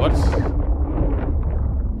 What? I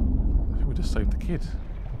think we just saved the kid.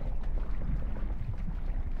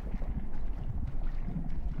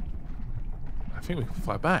 I think we can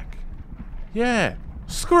fly back. Yeah.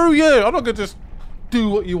 Screw you. I'm not going to just do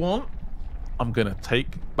what you want. I'm going to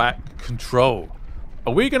take back control.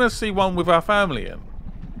 Are we going to see one with our family in?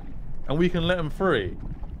 And we can let them free?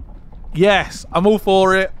 Yes. I'm all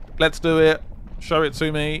for it. Let's do it. Show it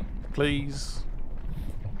to me, please.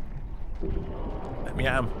 Let me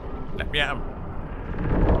at him. Let me at him.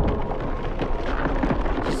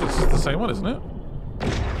 This is the same one, isn't it?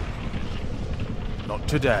 Not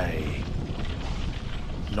today.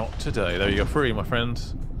 Not today. There you go. Free, my friend.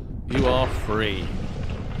 You are free.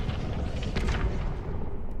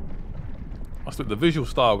 I think the visual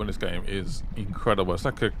style in this game is incredible. It's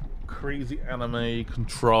like a crazy anime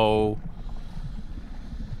control.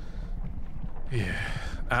 Yeah,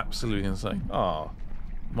 absolutely insane. Oh,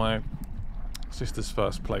 my sister's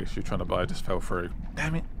first place you're trying to buy just fell through.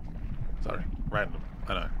 Damn it. Sorry, random.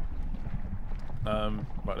 I know.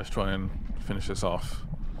 Right, let's try and finish this off.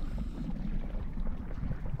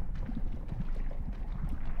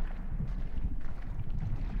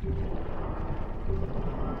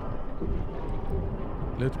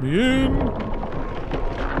 Let me in!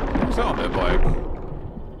 Who's that on their bike?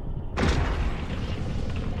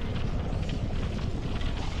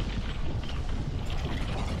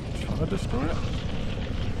 Trying to destroy it?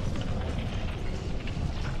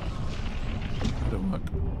 That don't work.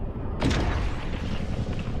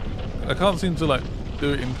 I can't seem to like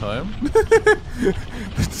do it in time.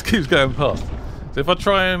 It just keeps going past. So if I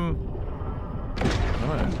try and... I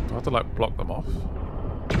don't know, do I have to like block them off?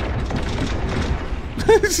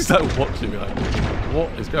 She's like watching me like, what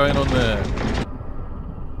is going on there?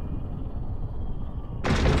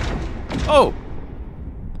 Oh!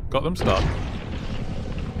 Got them stuck.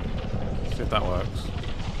 See if that works.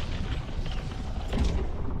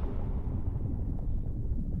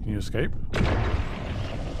 Can you escape?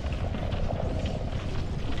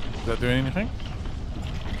 Is that doing anything?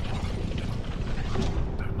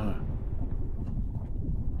 Don't know.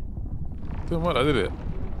 Didn't work, I did it.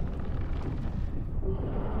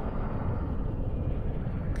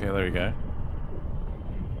 Okay, there we go.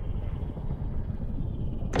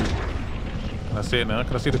 Can I see it now?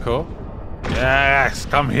 Can I see the core? Yes,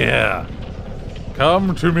 come here.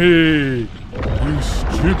 Come to me, you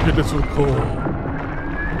stupid little core.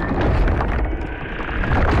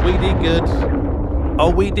 We did good.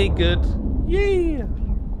 Oh, we did good. Yeah.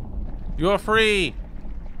 You're free.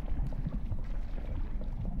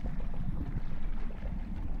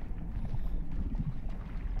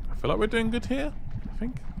 I feel like we're doing good here. I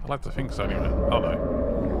think. I like to think so anyway. Oh no.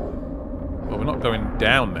 Well, we're not going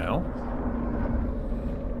down now.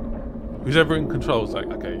 Who's ever in control is like,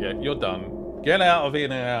 okay, yeah, you're done. Get out of here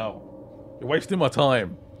now. You're wasting my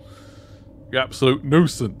time. You absolute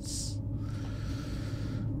nuisance.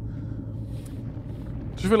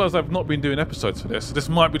 Just realised I've not been doing episodes for this. This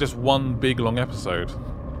might be just one big long episode.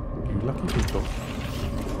 You lucky people.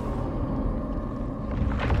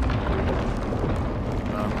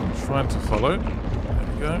 I'm trying to follow.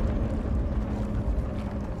 There we go.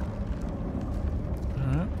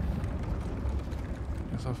 Alright.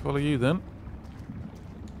 Guess I'll follow you then.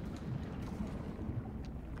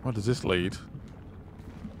 Where does this lead?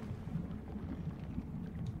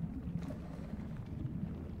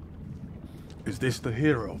 Is this the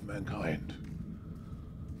hero of mankind?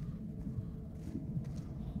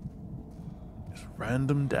 It's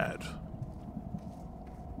random dad.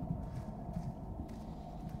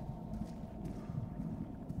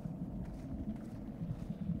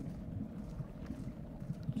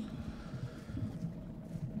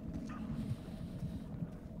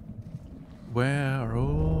 Where are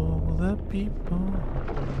all the people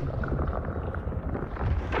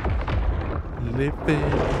living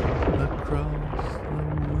across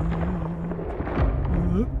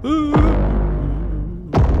the world?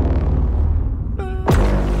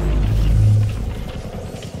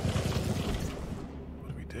 What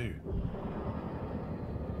do we do?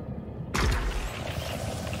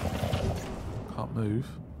 Can't move.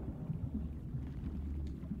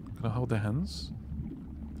 Can I hold their hands?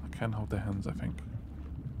 I can hold their hands, I think.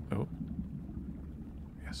 Oh.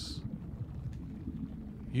 Yes.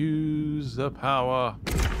 Use the power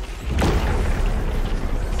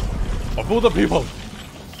of all the people.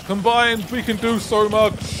 Combined, we can do so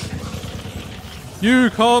much.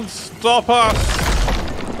 You can't stop us.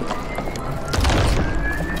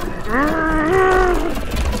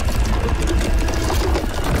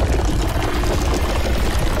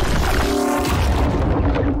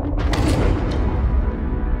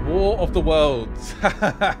 War of the Worlds.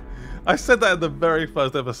 I said that in the very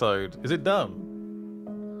first episode. Is it done?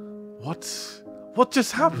 What? What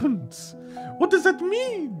just happened? What does that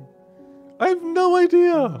mean? I have no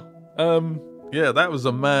idea. Yeah, that was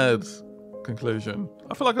a mad conclusion.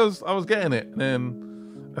 I feel like I was getting it. And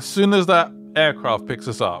then as soon as that aircraft picks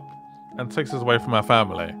us up and takes us away from our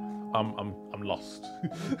family, I'm lost.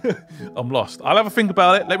 I'm lost. I'll have a think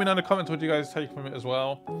about it. Let me know in the comments what you guys take from it as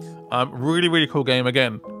well. Really, really cool game.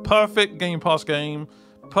 Again, perfect Game Pass game.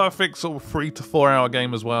 Perfect sort of 3 to 4 hour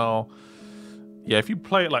game as well. Yeah, if you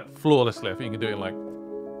play it like flawlessly, I think you can do it in like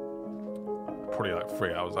probably like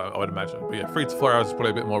 3 hours, I would imagine. But yeah, 3 to 4 hours is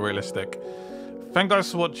probably a bit more realistic. Thank you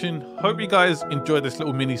guys for watching. Hope you guys enjoyed this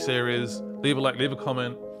little mini series. Leave a like, leave a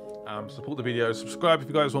comment. Support the video, subscribe if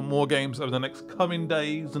you guys want more games over the next coming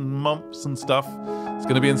days and months and stuff. It's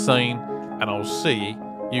going to be insane, and I'll see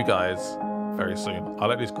you guys very soon. I'll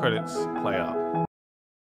let these credits play out.